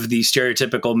have the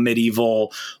stereotypical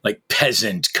medieval, like,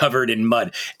 peasant covered in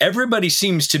mud. Everybody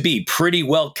seems to be pretty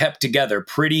well kept together,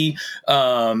 pretty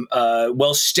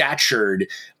well statured.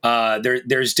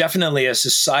 There's definitely a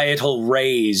societal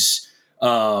raise,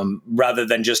 rather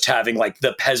than just having like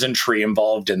the peasantry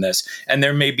involved in this. And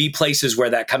there may be places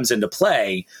where that comes into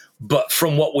play, But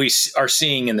from what we are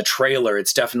seeing in the trailer,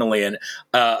 it's definitely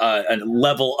a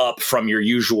level up from your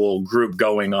usual group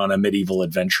going on a medieval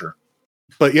adventure.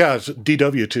 But yeah,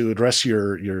 DW, to address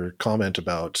your comment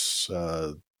about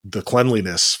the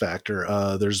cleanliness factor,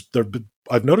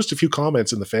 I've noticed a few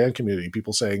comments in the fan community,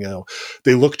 people saying,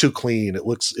 they look too clean. It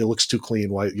looks too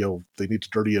clean. Why, they need to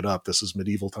dirty it up. This is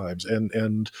medieval times.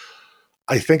 And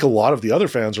I think a lot of the other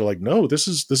fans are like, no, this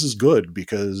is good,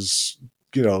 because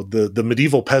the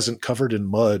medieval peasant covered in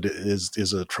mud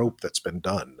is a trope that's been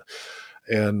done.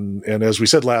 And as we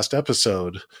said last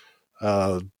episode,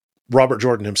 Robert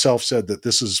Jordan himself said that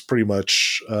this is pretty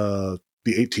much the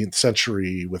 18th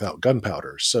century without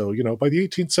gunpowder. So, by the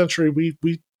 18th century,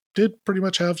 we did pretty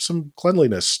much have some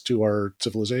cleanliness to our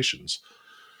civilizations.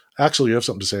 Axel, you have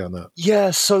something to say on that?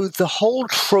 Yeah, so the whole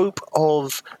trope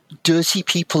of dirty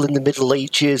people in the Middle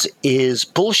Ages is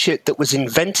bullshit that was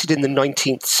invented in the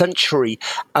 19th century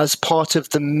as part of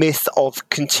the myth of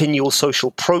continual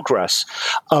social progress.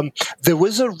 There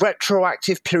was a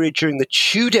retroactive period during the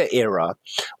Tudor era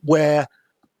where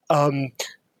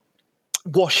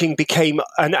washing became...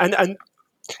 and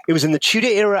it was in the Tudor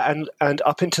era and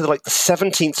up into the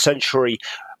 17th century,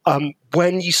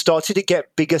 when you started to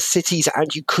get bigger cities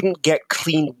and you couldn't get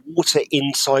clean water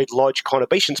inside large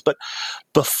conurbations. But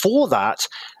before that,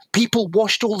 people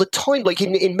washed all the time. Like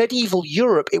in medieval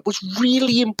Europe, it was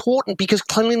really important because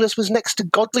cleanliness was next to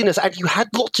godliness, and you had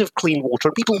lots of clean water,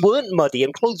 and people weren't muddy,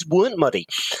 and clothes weren't muddy.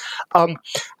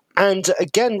 And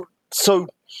again,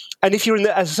 and if you're in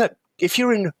as I said, if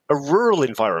you're in a rural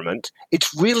environment,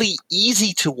 it's really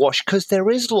easy to wash because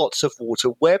there is lots of water.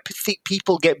 Where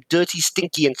people get dirty,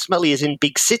 stinky, and smelly is in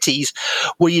big cities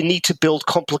where you need to build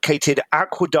complicated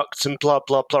aqueducts and blah,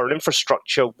 blah, blah, and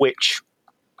infrastructure, which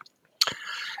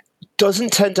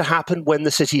doesn't tend to happen when the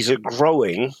cities are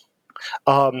growing.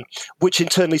 Which in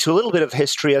turn leads to a little bit of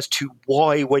history as to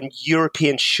why when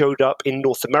Europeans showed up in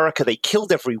North America, they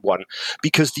killed everyone,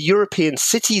 because the European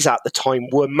cities at the time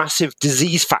were massive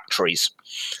disease factories,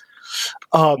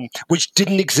 which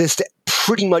didn't exist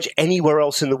pretty much anywhere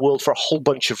else in the world for a whole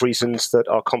bunch of reasons that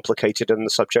are complicated and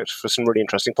the subject for some really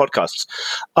interesting podcasts.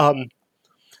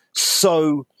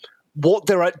 So what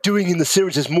they're doing in the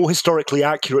series is more historically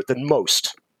accurate than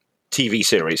most TV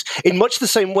series, in much the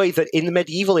same way that in the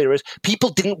medieval eras, people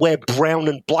didn't wear brown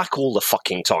and black all the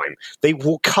fucking time. They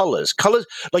wore colors.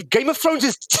 Like Game of Thrones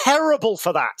is terrible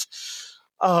for that.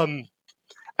 And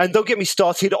don't get me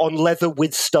started on leather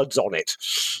with studs on it.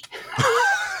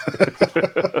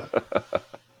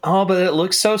 Oh, but it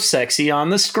looks so sexy on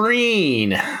the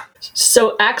screen.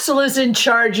 So Axel is in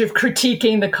charge of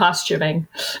critiquing the costuming.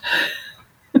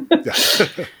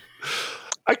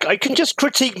 I can just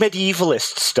critique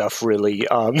medievalist stuff, really.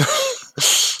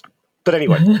 But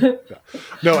anyway.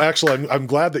 No, actually, I'm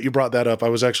glad that you brought that up. I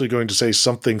was actually going to say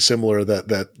something similar,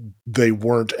 that they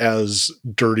weren't as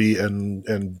dirty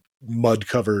and mud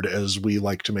covered as we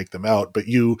like to make them out. But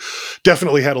you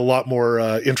definitely had a lot more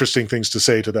interesting things to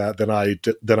say to that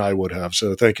than I would have.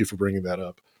 So thank you for bringing that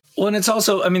up. Well, and it's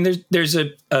also, I mean, there's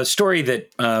a story that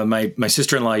my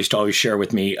sister-in-law used to always share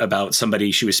with me about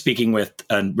somebody she was speaking with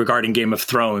regarding Game of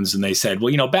Thrones, and they said,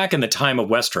 well, back in the time of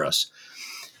Westeros.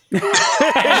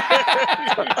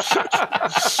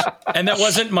 And that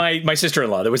wasn't my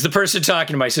sister-in-law. That was the person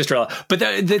talking to my sister-in-law. But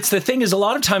that's the thing, is a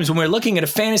lot of times when we're looking at a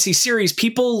fantasy series,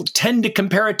 people tend to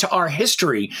compare it to our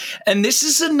history. And this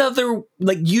is another,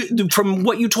 from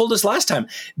what you told us last time,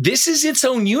 this is its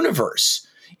own universe.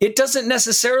 It doesn't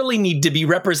necessarily need to be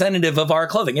representative of our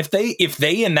clothing. If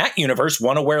they in that universe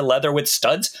want to wear leather with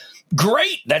studs,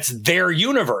 great. That's their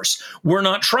universe. We're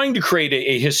not trying to create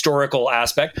a historical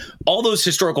aspect. All those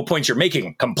historical points you're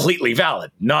making, completely valid,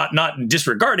 not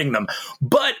disregarding them.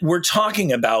 But we're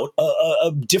talking about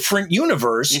a different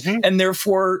universe, and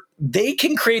therefore they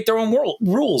can create their own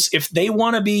rules. If they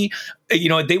want to be,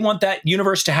 they want that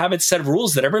universe to have its set of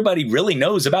rules that everybody really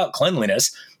knows about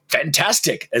cleanliness,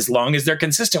 fantastic, as long as they're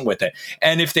consistent with it.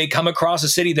 And if they come across a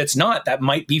city that's not, that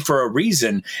might be for a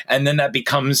reason. And then that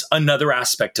becomes another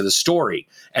aspect to the story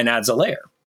and adds a layer.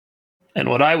 And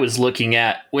what I was looking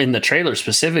at in the trailer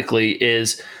specifically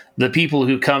is the people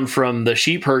who come from the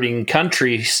sheep herding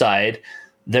countryside,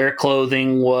 their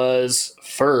clothing was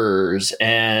furs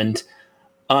and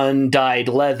undyed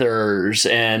leathers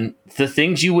and the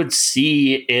things you would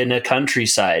see in a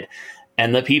countryside.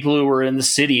 And the people who were in the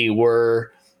city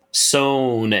were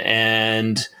sewn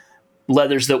and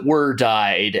leathers that were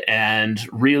dyed and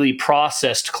really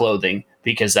processed clothing,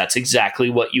 because that's exactly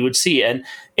what you would see. And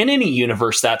in any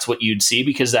universe, that's what you'd see,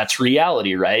 because that's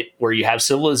reality, right? Where you have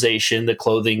civilization, the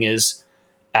clothing is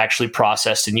actually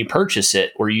processed and you purchase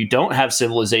it. Where you don't have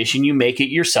civilization, you make it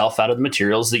yourself out of the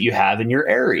materials that you have in your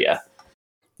area.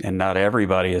 And not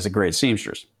everybody is a great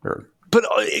seamstress. But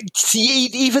see,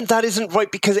 even that isn't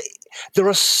right, because there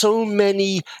are so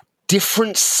many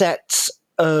different sets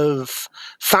of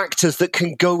factors that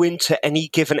can go into any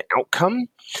given outcome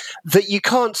that you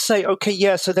can't say, okay,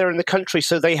 yeah, so they're in the country,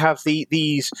 so they have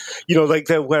these, like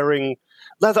they're wearing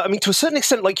leather. I mean, to a certain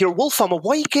extent, like you're a wool farmer,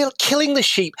 why are you killing the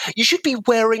sheep? You should be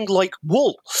wearing like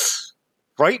wool,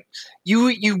 right?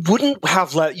 You wouldn't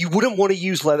have leather. You wouldn't want to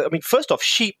use leather. I mean, first off,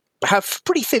 sheep have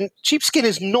pretty thin. Sheepskin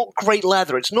is not great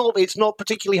leather. It's not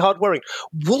particularly hard wearing.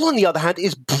 Wool, on the other hand,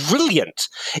 is brilliant.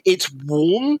 It's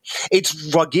warm.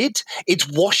 It's rugged. It's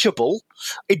washable.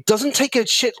 It doesn't take a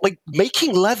shit. Like,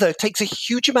 making leather takes a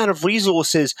huge amount of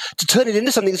resources to turn it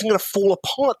into something that's going to fall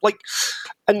apart. Like,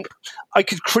 and I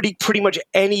could critique pretty much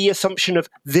any assumption of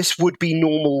this would be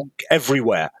normal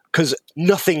everywhere, because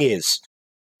nothing is.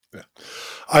 Yeah.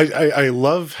 I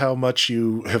love how much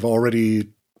you have already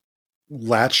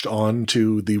latched on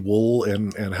to the wool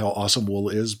and how awesome wool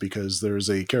is, because there's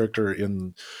a character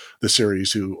in the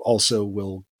series who also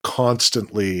will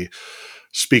constantly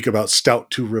speak about Stout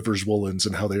Two Rivers woolens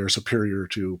and how they are superior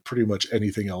to pretty much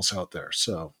anything else out there.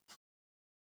 So,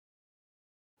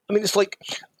 I mean, it's like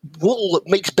wool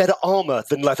makes better armor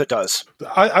than leather does.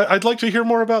 I'd like to hear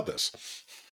more about this.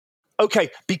 Okay,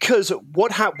 because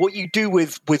what you do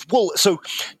with wool, so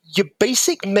your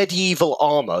basic medieval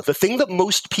armor, the thing that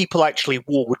most people actually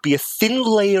wore would be a thin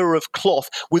layer of cloth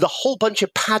with a whole bunch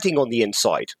of padding on the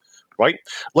inside, right?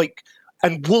 Like,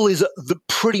 and wool is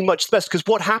pretty much the best, because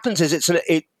what happens is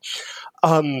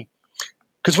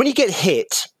because when you get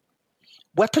hit,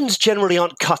 weapons generally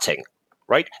aren't cutting,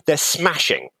 right? They're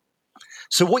smashing.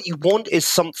 So what you want is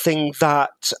something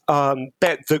that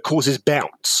that causes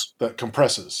bounce. That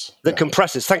compresses.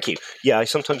 Compresses, thank you. Yeah, I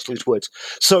sometimes lose words.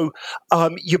 So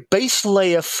your base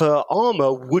layer for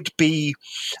armor would be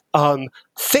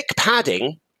thick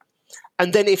padding,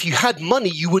 and then if you had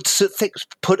money, you would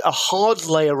put a hard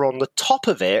layer on the top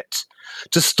of it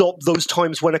to stop those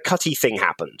times when a cutty thing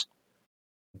happened.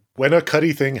 When a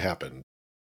cutty thing happened.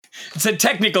 It's a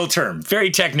technical term,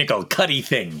 very technical, cutty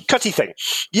thing. Cutty thing,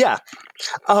 yeah.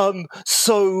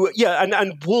 So yeah,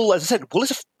 and wool, as I said,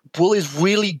 wool is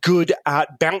really good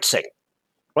at bouncing,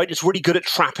 right? It's really good at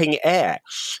trapping air.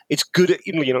 It's good at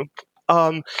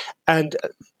and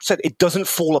said it doesn't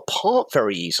fall apart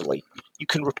very easily. You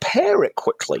can repair it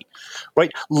quickly,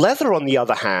 right? Leather, on the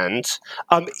other hand,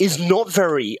 is not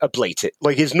very ablative,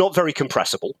 like is not very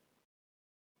compressible.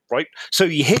 Right, so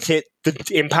you hit it,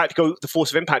 the force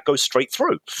of impact goes straight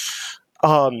through.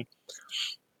 What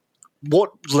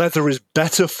leather is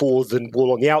better for than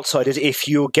wool on the outside is if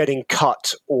you're getting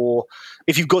cut or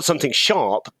if you've got something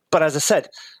sharp. But as I said,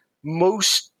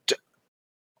 most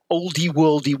oldie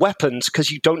worldy weapons,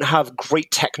 because you don't have great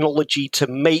technology to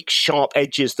make sharp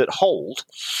edges that hold,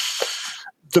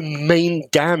 the main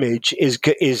damage is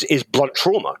blunt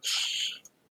trauma.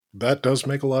 That does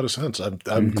make a lot of sense.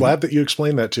 I'm glad that you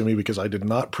explained that to me, because I did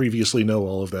not previously know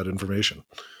all of that information.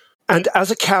 And as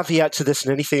a caveat to this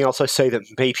and anything else I say that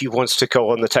maybe wants to go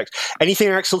on the text, anything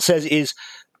Axel says is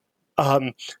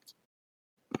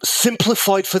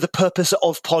simplified for the purpose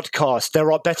of podcast.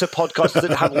 There are better podcasts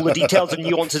that have all the details and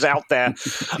nuances out there.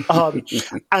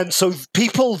 And so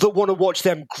people that want to watch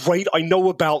them, great. I know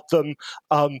about them.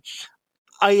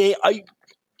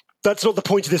 That's not the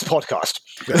point of this podcast.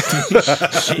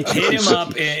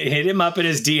 hit him up in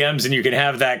his DMs, and you can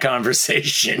have that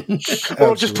conversation. Or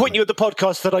I'll just point you at the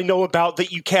podcast that I know about,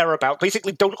 that you care about.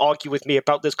 Basically, don't argue with me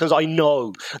about this, because I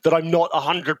know that I'm not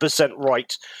 100%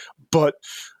 right, but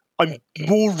I'm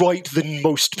more right than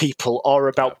most people are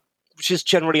about. Which is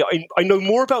generally, I know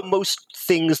more about most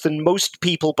things than most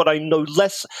people, but I know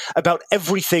less about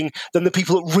everything than the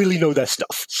people that really know their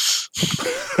stuff.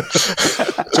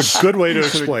 It's a good way to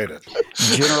explain it.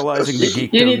 Generalizing the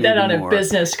geek. You need that on a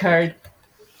business card.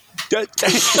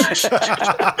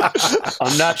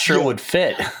 I'm not sure it would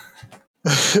fit.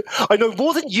 I know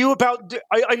more than you about.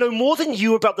 I know more than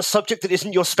you about the subject that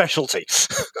isn't your specialty.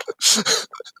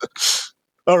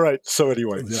 All right. So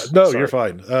anyway, no, you're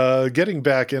fine. Getting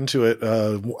back into it,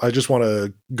 I just want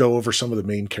to go over some of the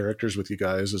main characters with you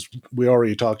guys. As we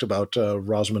already talked about,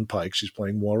 Rosamund Pike. She's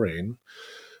playing Moiraine,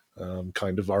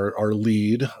 kind of our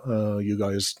lead. You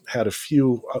guys had a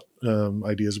few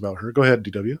ideas about her. Go ahead,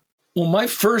 DW. Well, my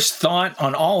first thought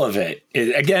on all of it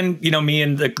is, again, me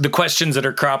and the questions that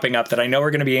are cropping up that I know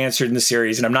are going to be answered in the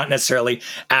series, and I'm not necessarily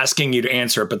asking you to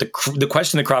answer it, but the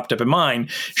question that cropped up in mine,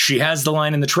 she has the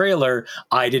line in the trailer,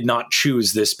 "I did not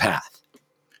choose this path."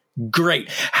 Great.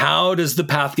 How does the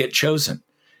path get chosen?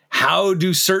 How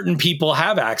do certain people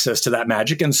have access to that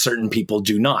magic and certain people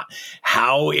do not?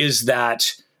 How is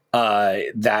that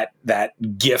that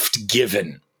gift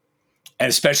given? And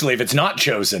especially if it's not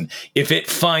chosen, if it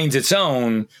finds its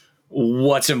own,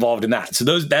 what's involved in that?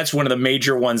 So that's one of the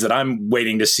major ones that I'm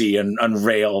waiting to see and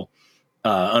unravel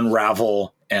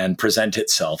and present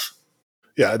itself.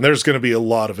 Yeah, and there's going to be a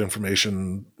lot of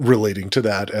information relating to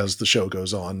that as the show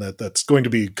goes on. That's going to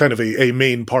be kind of a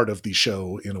main part of the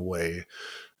show in a way,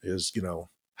 is, you know,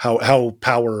 how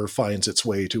power finds its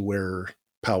way to where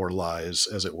power lies,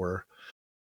 as it were.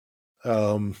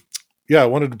 Yeah, I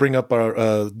wanted to bring up our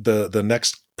the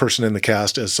next person in the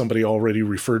cast, as somebody already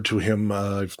referred to him.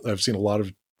 I've seen a lot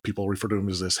of people refer to him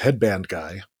as this headband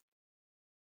guy.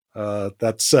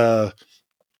 That's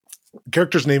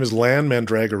character's name is Lan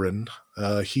Mandragoran.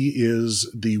 He is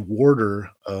the warder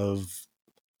of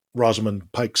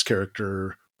Rosamund Pike's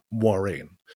character, Moiraine.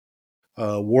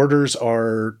 Warders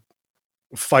are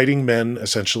fighting men,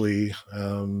 essentially,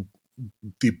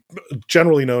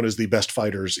 generally known as the best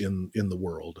fighters in the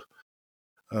world.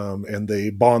 And they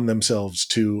bond themselves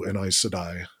to an Aes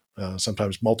Sedai.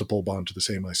 Sometimes multiple bond to the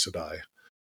same Aes Sedai.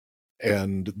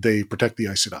 And they protect the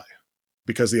Aes Sedai.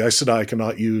 Because the Aes Sedai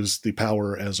cannot use the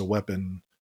power as a weapon,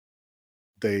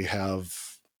 they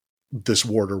have this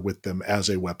warder with them as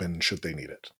a weapon should they need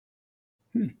it.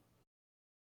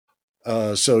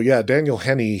 So yeah, Daniel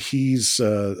Henney, he's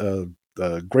a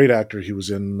great actor. He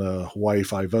was in Hawaii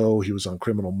Five-0. He was on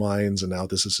Criminal Minds, and now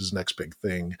this is his next big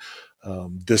thing.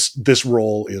 This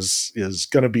role is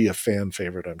going to be a fan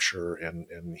favorite, I'm sure,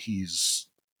 and he's,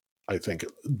 I think,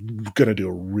 going to do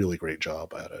a really great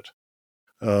job at it.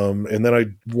 And then I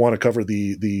want to cover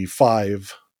the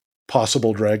 5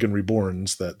 possible Dragon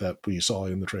Reborns that we saw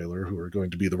in the trailer, who are going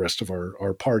to be the rest of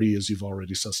our party, as you've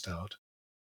already sussed out.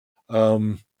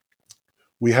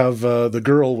 We have the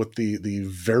girl with the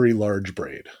very large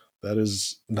braid. That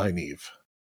is Nynaeve.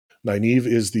 Nynaeve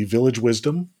is the village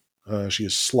wisdom. She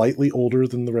is slightly older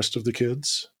than the rest of the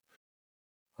kids.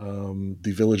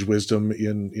 The village wisdom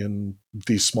in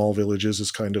these small villages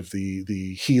is kind of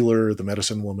the healer, the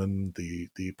medicine woman,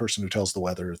 the person who tells the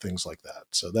weather, things like that.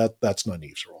 So that's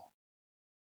Nynaeve's role.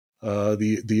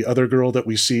 The other girl that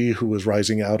we see, who was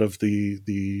rising out of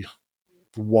the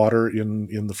water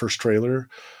in the first trailer,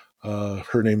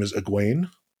 her name is Egwene.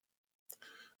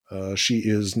 She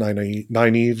is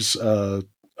Nynaeve's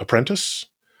apprentice.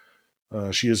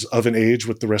 She is of an age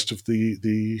with the rest of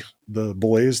the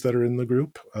boys that are in the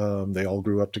group. They all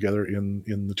grew up together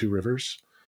in the Two Rivers.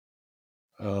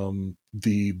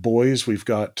 The boys, we've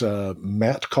got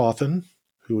Matt Cawthon,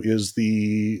 who is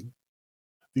the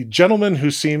gentleman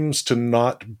who seems to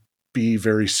not be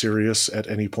very serious at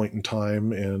any point in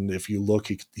time, and if you look,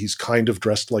 he's kind of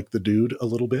dressed like the dude a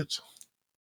little bit.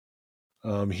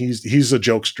 He's a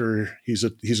jokester. He's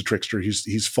a trickster.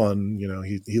 He's fun. You know,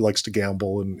 he likes to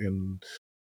gamble and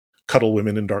cuddle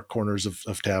women in dark corners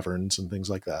of taverns and things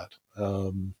like that.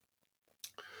 Then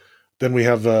we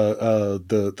have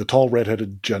the tall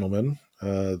redheaded gentleman.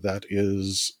 That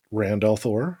is Rand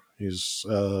al'Thor. He's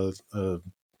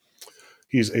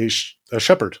a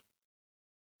shepherd.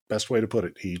 Best way to put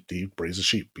it. He raises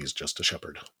sheep. He's just a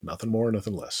shepherd. Nothing more,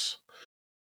 nothing less.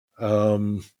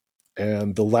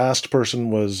 And the last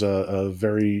person was the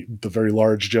very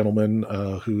large gentleman,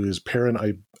 who is Perrin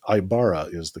Aybara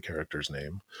is the character's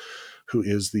name, who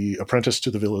is the apprentice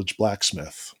to the village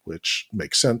blacksmith, which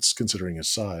makes sense considering his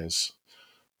size.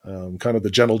 Kind of the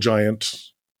gentle giant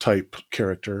type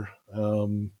character.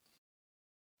 And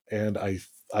I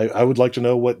would like to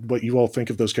know what you all think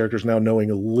of those characters now, knowing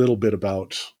a little bit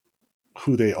about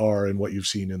who they are and what you've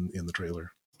seen in the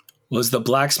trailer. Was the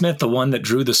blacksmith the one that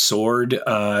drew the sword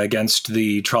against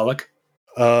the Trolloc?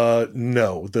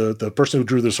 No, the person who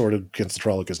drew the sword against the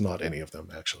Trolloc is not any of them,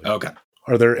 actually. Okay.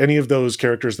 Are there any of those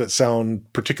characters that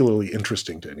sound particularly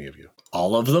interesting to any of you?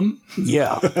 All of them?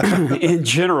 Yeah. In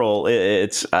general,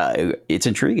 it's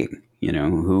intriguing. You know,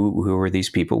 who are these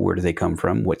people? Where do they come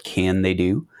from? What can they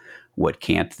do? What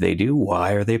can't they do?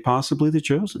 Why are they possibly the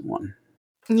chosen one?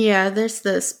 Yeah, there's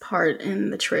this part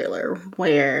in the trailer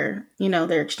where, you know,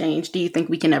 they're exchanged. Do you think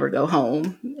we can ever go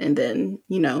home? And then,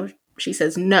 you know, she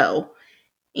says no.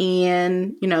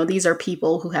 And, you know, these are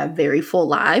people who have very full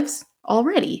lives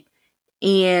already.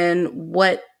 And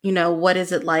what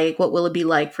is it like? What will it be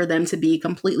like for them to be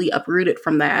completely uprooted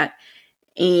from that?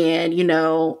 And, you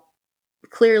know,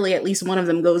 clearly at least one of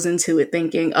them goes into it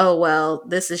thinking, oh, well,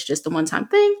 this is just a one-time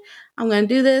thing. I'm going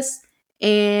to do this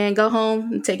and go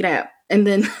home and take a nap. And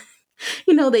then,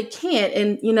 you know, they can't.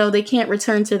 And, you know, they can't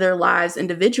return to their lives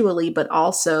individually, but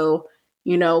also,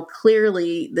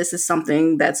 clearly this is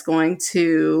something that's going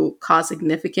to cause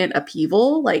significant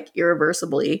upheaval, like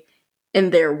irreversibly,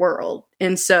 in their world.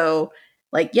 And so,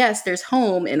 like, yes, there's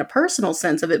home in a personal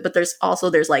sense of it, but there's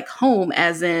like home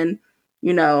as in,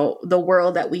 the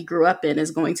world that we grew up in is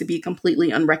going to be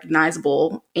completely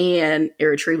unrecognizable and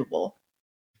irretrievable.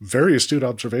 Very astute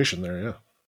observation there, yeah.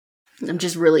 I'm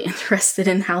just really interested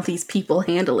in how these people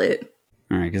handle it.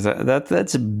 All right, because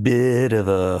that's a bit of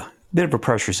a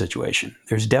pressure situation.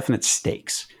 There's definite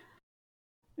stakes,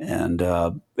 and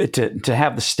to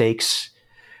have the stakes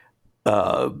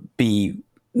be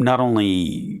not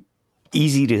only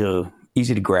easy to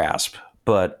grasp,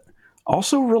 but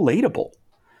also relatable.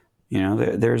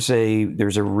 There's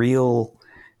a real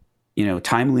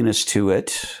timeliness to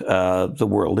it. The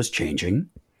world is changing.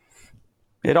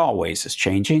 It always is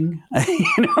changing.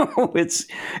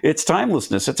 It's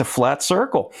timelessness. It's a flat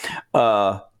circle.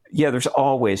 There's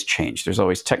always change. There's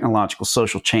always technological,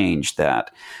 social change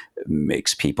that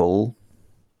makes people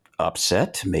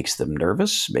upset, makes them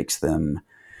nervous, makes them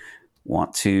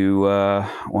want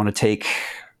to take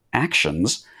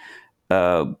actions.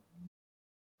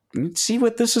 See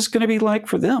what this is going to be like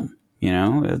for them.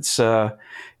 It's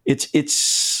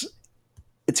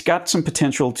got some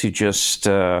potential to just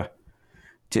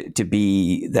to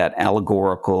be that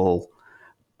allegorical,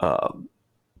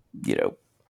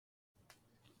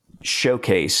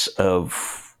 showcase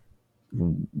of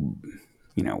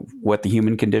what the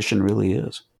human condition really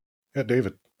is. Yeah,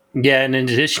 David. Yeah, and in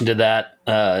addition to that,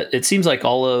 it seems like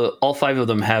all five of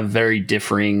them have very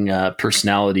differing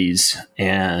personalities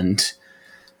and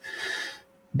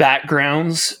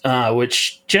backgrounds,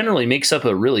 which generally makes up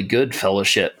a really good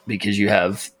fellowship because you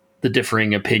have the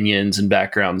differing opinions and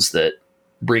backgrounds that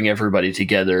bring everybody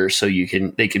together, so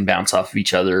they can bounce off of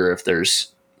each other if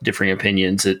there's differing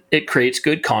opinions. It creates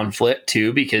good conflict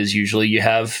too, because usually you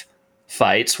have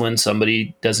fights when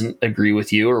somebody doesn't agree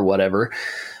with you or whatever.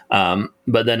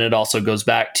 But then it also goes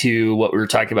back to what we were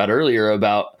talking about earlier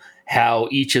about how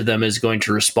each of them is going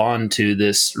to respond to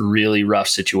this really rough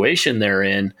situation they're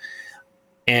in,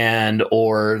 and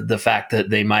or the fact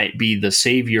that they might be the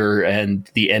savior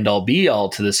and the end all be all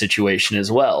to the situation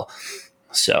as well.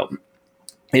 So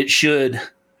it should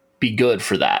be good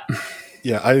for that.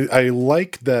 Yeah, I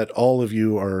like that all of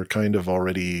you are kind of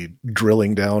already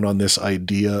drilling down on this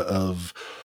idea of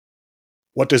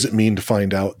what does it mean to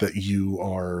find out that you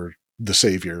are the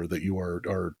savior, that you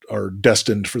are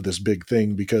destined for this big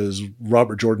thing, because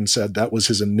Robert Jordan said that was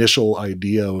his initial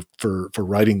idea for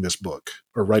writing this book,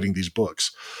 or writing these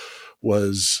books,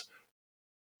 was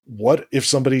what if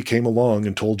somebody came along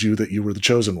and told you that you were the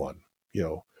chosen one?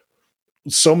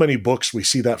 So many books we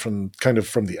see that from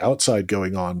the outside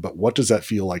going on, but what does that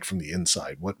feel like from the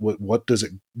inside? What does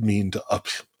it mean to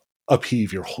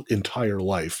upheave your whole entire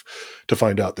life to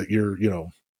find out that you're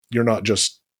not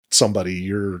just somebody,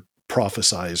 you're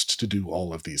prophesized to do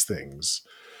all of these things?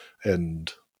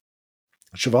 And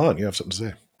Siobhan, you have something to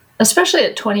say. Especially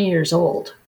at 20 years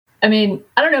old. I mean,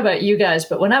 I don't know about you guys,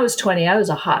 but when I was 20, I was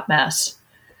a hot mess.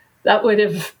 That would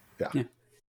have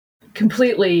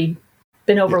completely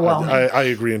been overwhelming. Yeah, I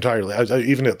agree entirely.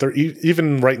 Even at 30,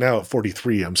 even right now at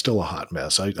 43, I'm still a hot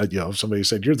mess. If somebody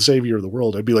said you're the savior of the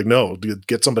world, I'd be like, no,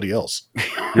 get somebody else.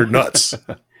 You're nuts.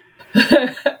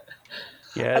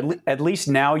 Yeah, at least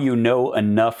now you know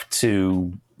enough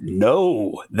to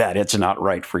know that it's not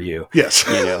right for you. Yes.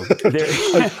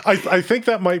 I think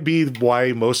that might be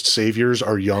why most saviors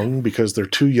are young, because they're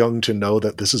too young to know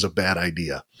that this is a bad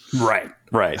idea. Right.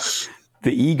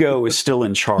 The ego is still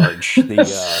in charge.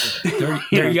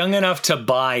 They're young enough to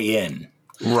buy in.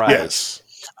 Right. Yes.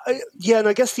 And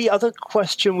I guess the other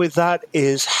question with that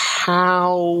is,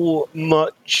 how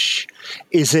much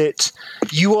is it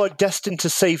you are destined to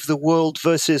save the world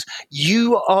versus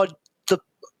you are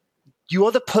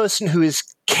the person who is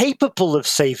capable of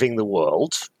saving the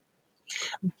world,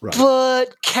 right,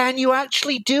 but can you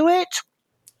actually do it?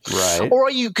 Right. Or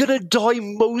are you going to die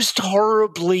most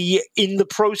horribly in the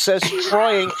process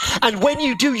trying? And when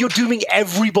you do, you're dooming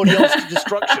everybody else to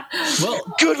destruction. Well,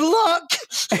 good luck.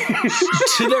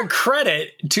 To their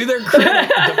credit,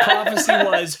 the prophecy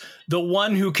was the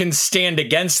one who can stand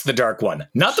against the Dark One,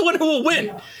 not the one who will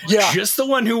win. Yeah. Just the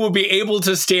one who will be able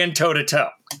to stand toe to toe.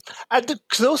 And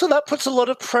also that puts a lot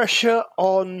of pressure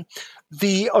on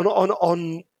the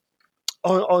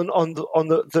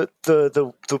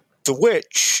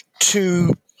witch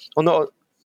to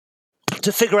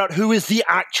figure out who is the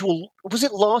actual, was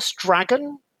it last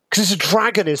dragon? Because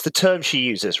dragon is the term she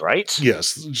uses, right?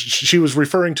 Yes. She was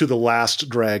referring to the last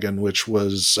dragon, which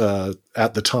was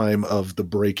at the time of the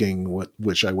breaking,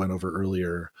 which I went over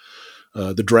earlier.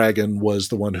 the dragon was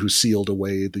the one who sealed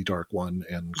away the Dark One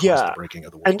and caused the breaking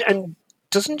of the world. And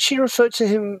doesn't she refer to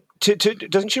him?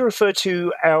 Doesn't she refer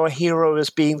to our hero as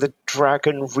being the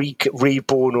dragon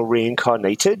reborn or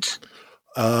reincarnated?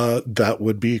 That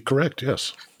would be correct.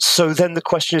 Yes. So then the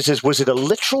question is was it a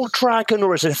literal dragon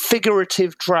or is it a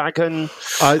figurative dragon?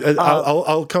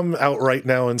 I'll come out right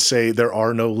now and say there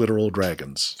are no literal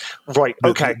dragons. Right.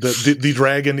 Okay. The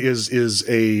dragon is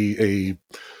a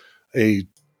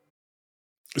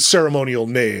ceremonial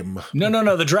name.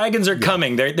 No. The dragons are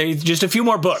coming. They just a few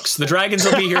more books. The dragons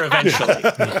will be here eventually.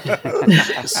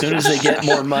 As soon as they get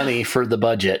more money for the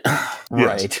budget.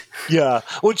 Right. Yeah.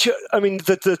 Which, I mean,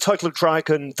 the title of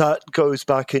dragon, that goes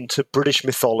back into British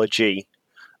mythology.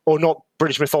 Or not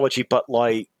British mythology, but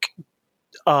like,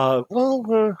 I'm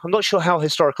not sure how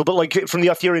historical, but like from the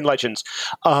Arthurian legends,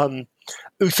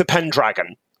 Uther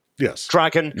Pendragon. Yes,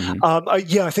 dragon. Mm-hmm.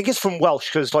 I think it's from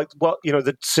Welsh because,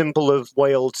 the symbol of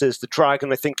Wales is the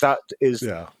dragon. I think that is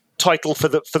title for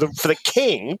the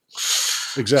king.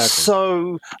 Exactly.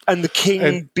 So, and the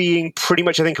king being pretty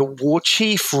much, I think, a war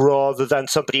chief rather than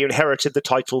somebody who inherited the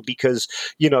title because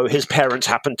his parents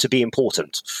happened to be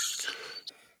important.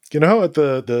 At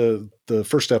the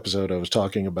first episode, I was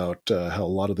talking about how a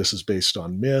lot of this is based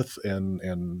on myth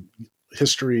and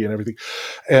history and everything,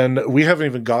 and we haven't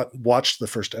even watched the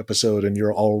first episode, and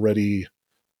you're already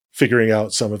figuring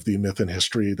out some of the myth and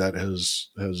history that has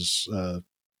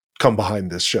come behind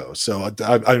this show. So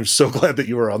I'm so glad that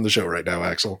you are on the show right now,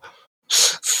 Axel.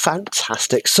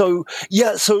 Fantastic. So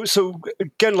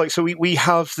again, we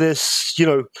have this,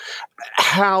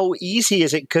 how easy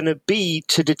is it going to be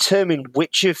to determine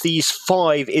which of these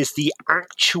 5 is the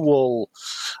actual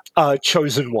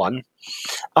chosen one?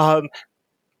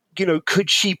 Could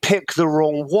she pick the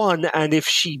wrong one? And if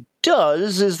she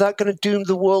does, is that going to doom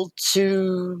the world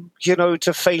to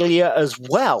failure as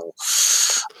well?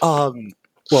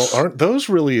 Well, aren't those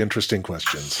really interesting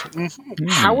questions? Mm-hmm.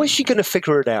 How is she going to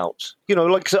figure it out?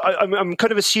 I'm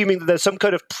kind of assuming that there's some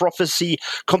kind of prophecy,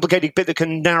 complicated bit that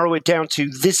can narrow it down to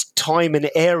this time and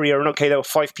area. And okay, there were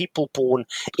 5 people born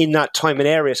in that time and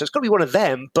area, so it's got to be one of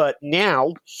them. But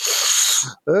now,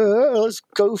 let's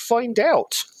go find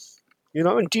out.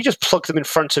 And do you just plug them in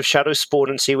front of Shadow Spawn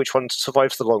and see which one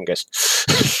survives the longest?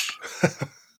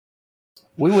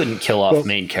 We wouldn't kill off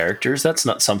main characters. That's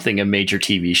not something a major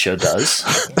TV show does.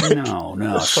 No,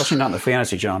 especially not in the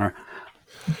fantasy genre.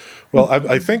 Well,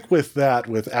 I think with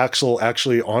Axel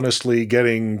actually honestly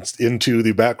getting into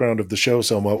the background of the show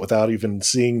somewhat without even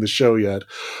seeing the show yet,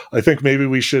 I think maybe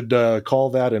we should call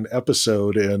that an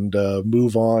episode and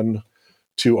move on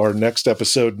to our next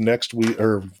episode next week,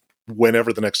 or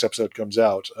whenever the next episode comes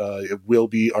out. It will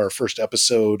be our first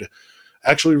episode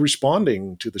actually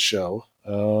responding to the show.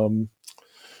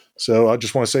 So I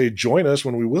just want to say join us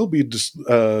when we will be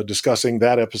discussing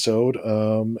that episode.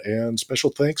 And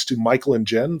special thanks to Michael and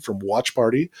Jen from Watch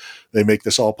Party. They make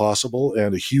this all possible.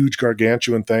 And a huge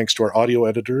gargantuan thanks to our audio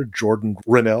editor, Jordan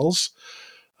Rennells.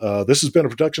 This has been a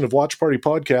production of Watch Party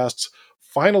Podcasts.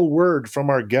 Final word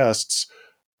from our guests.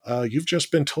 You've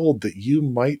just been told that you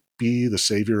might be the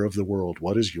savior of the world.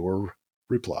 What is your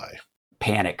reply?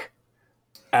 Panic.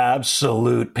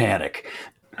 Absolute panic.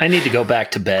 I need to go back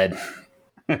to bed.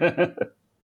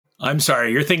 I'm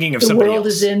sorry, you're thinking of somebody else. The world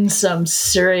is in some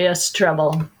serious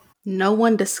trouble. No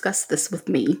one discussed this with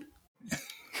me.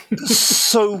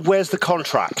 So where's the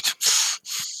contract?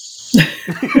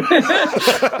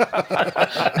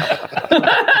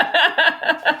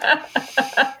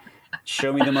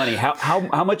 Show me the money.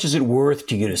 How much is it worth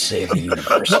to you to save the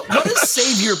universe? What does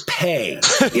savior pay?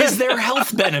 Is there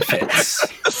health benefits?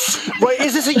 Right,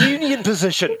 is this a union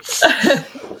position?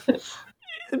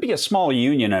 It'd be a small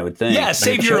union, I would think. Yeah,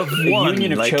 savior of one.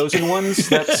 Union of chosen ones.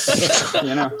 That's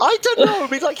I don't know. I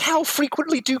mean, how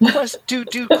frequently do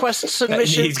quest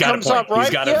submissions comes up? Right? He's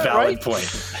got a valid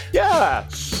point. Yeah.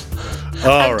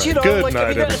 All right. Good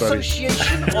night, everybody.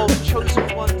 Association of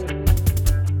chosen ones.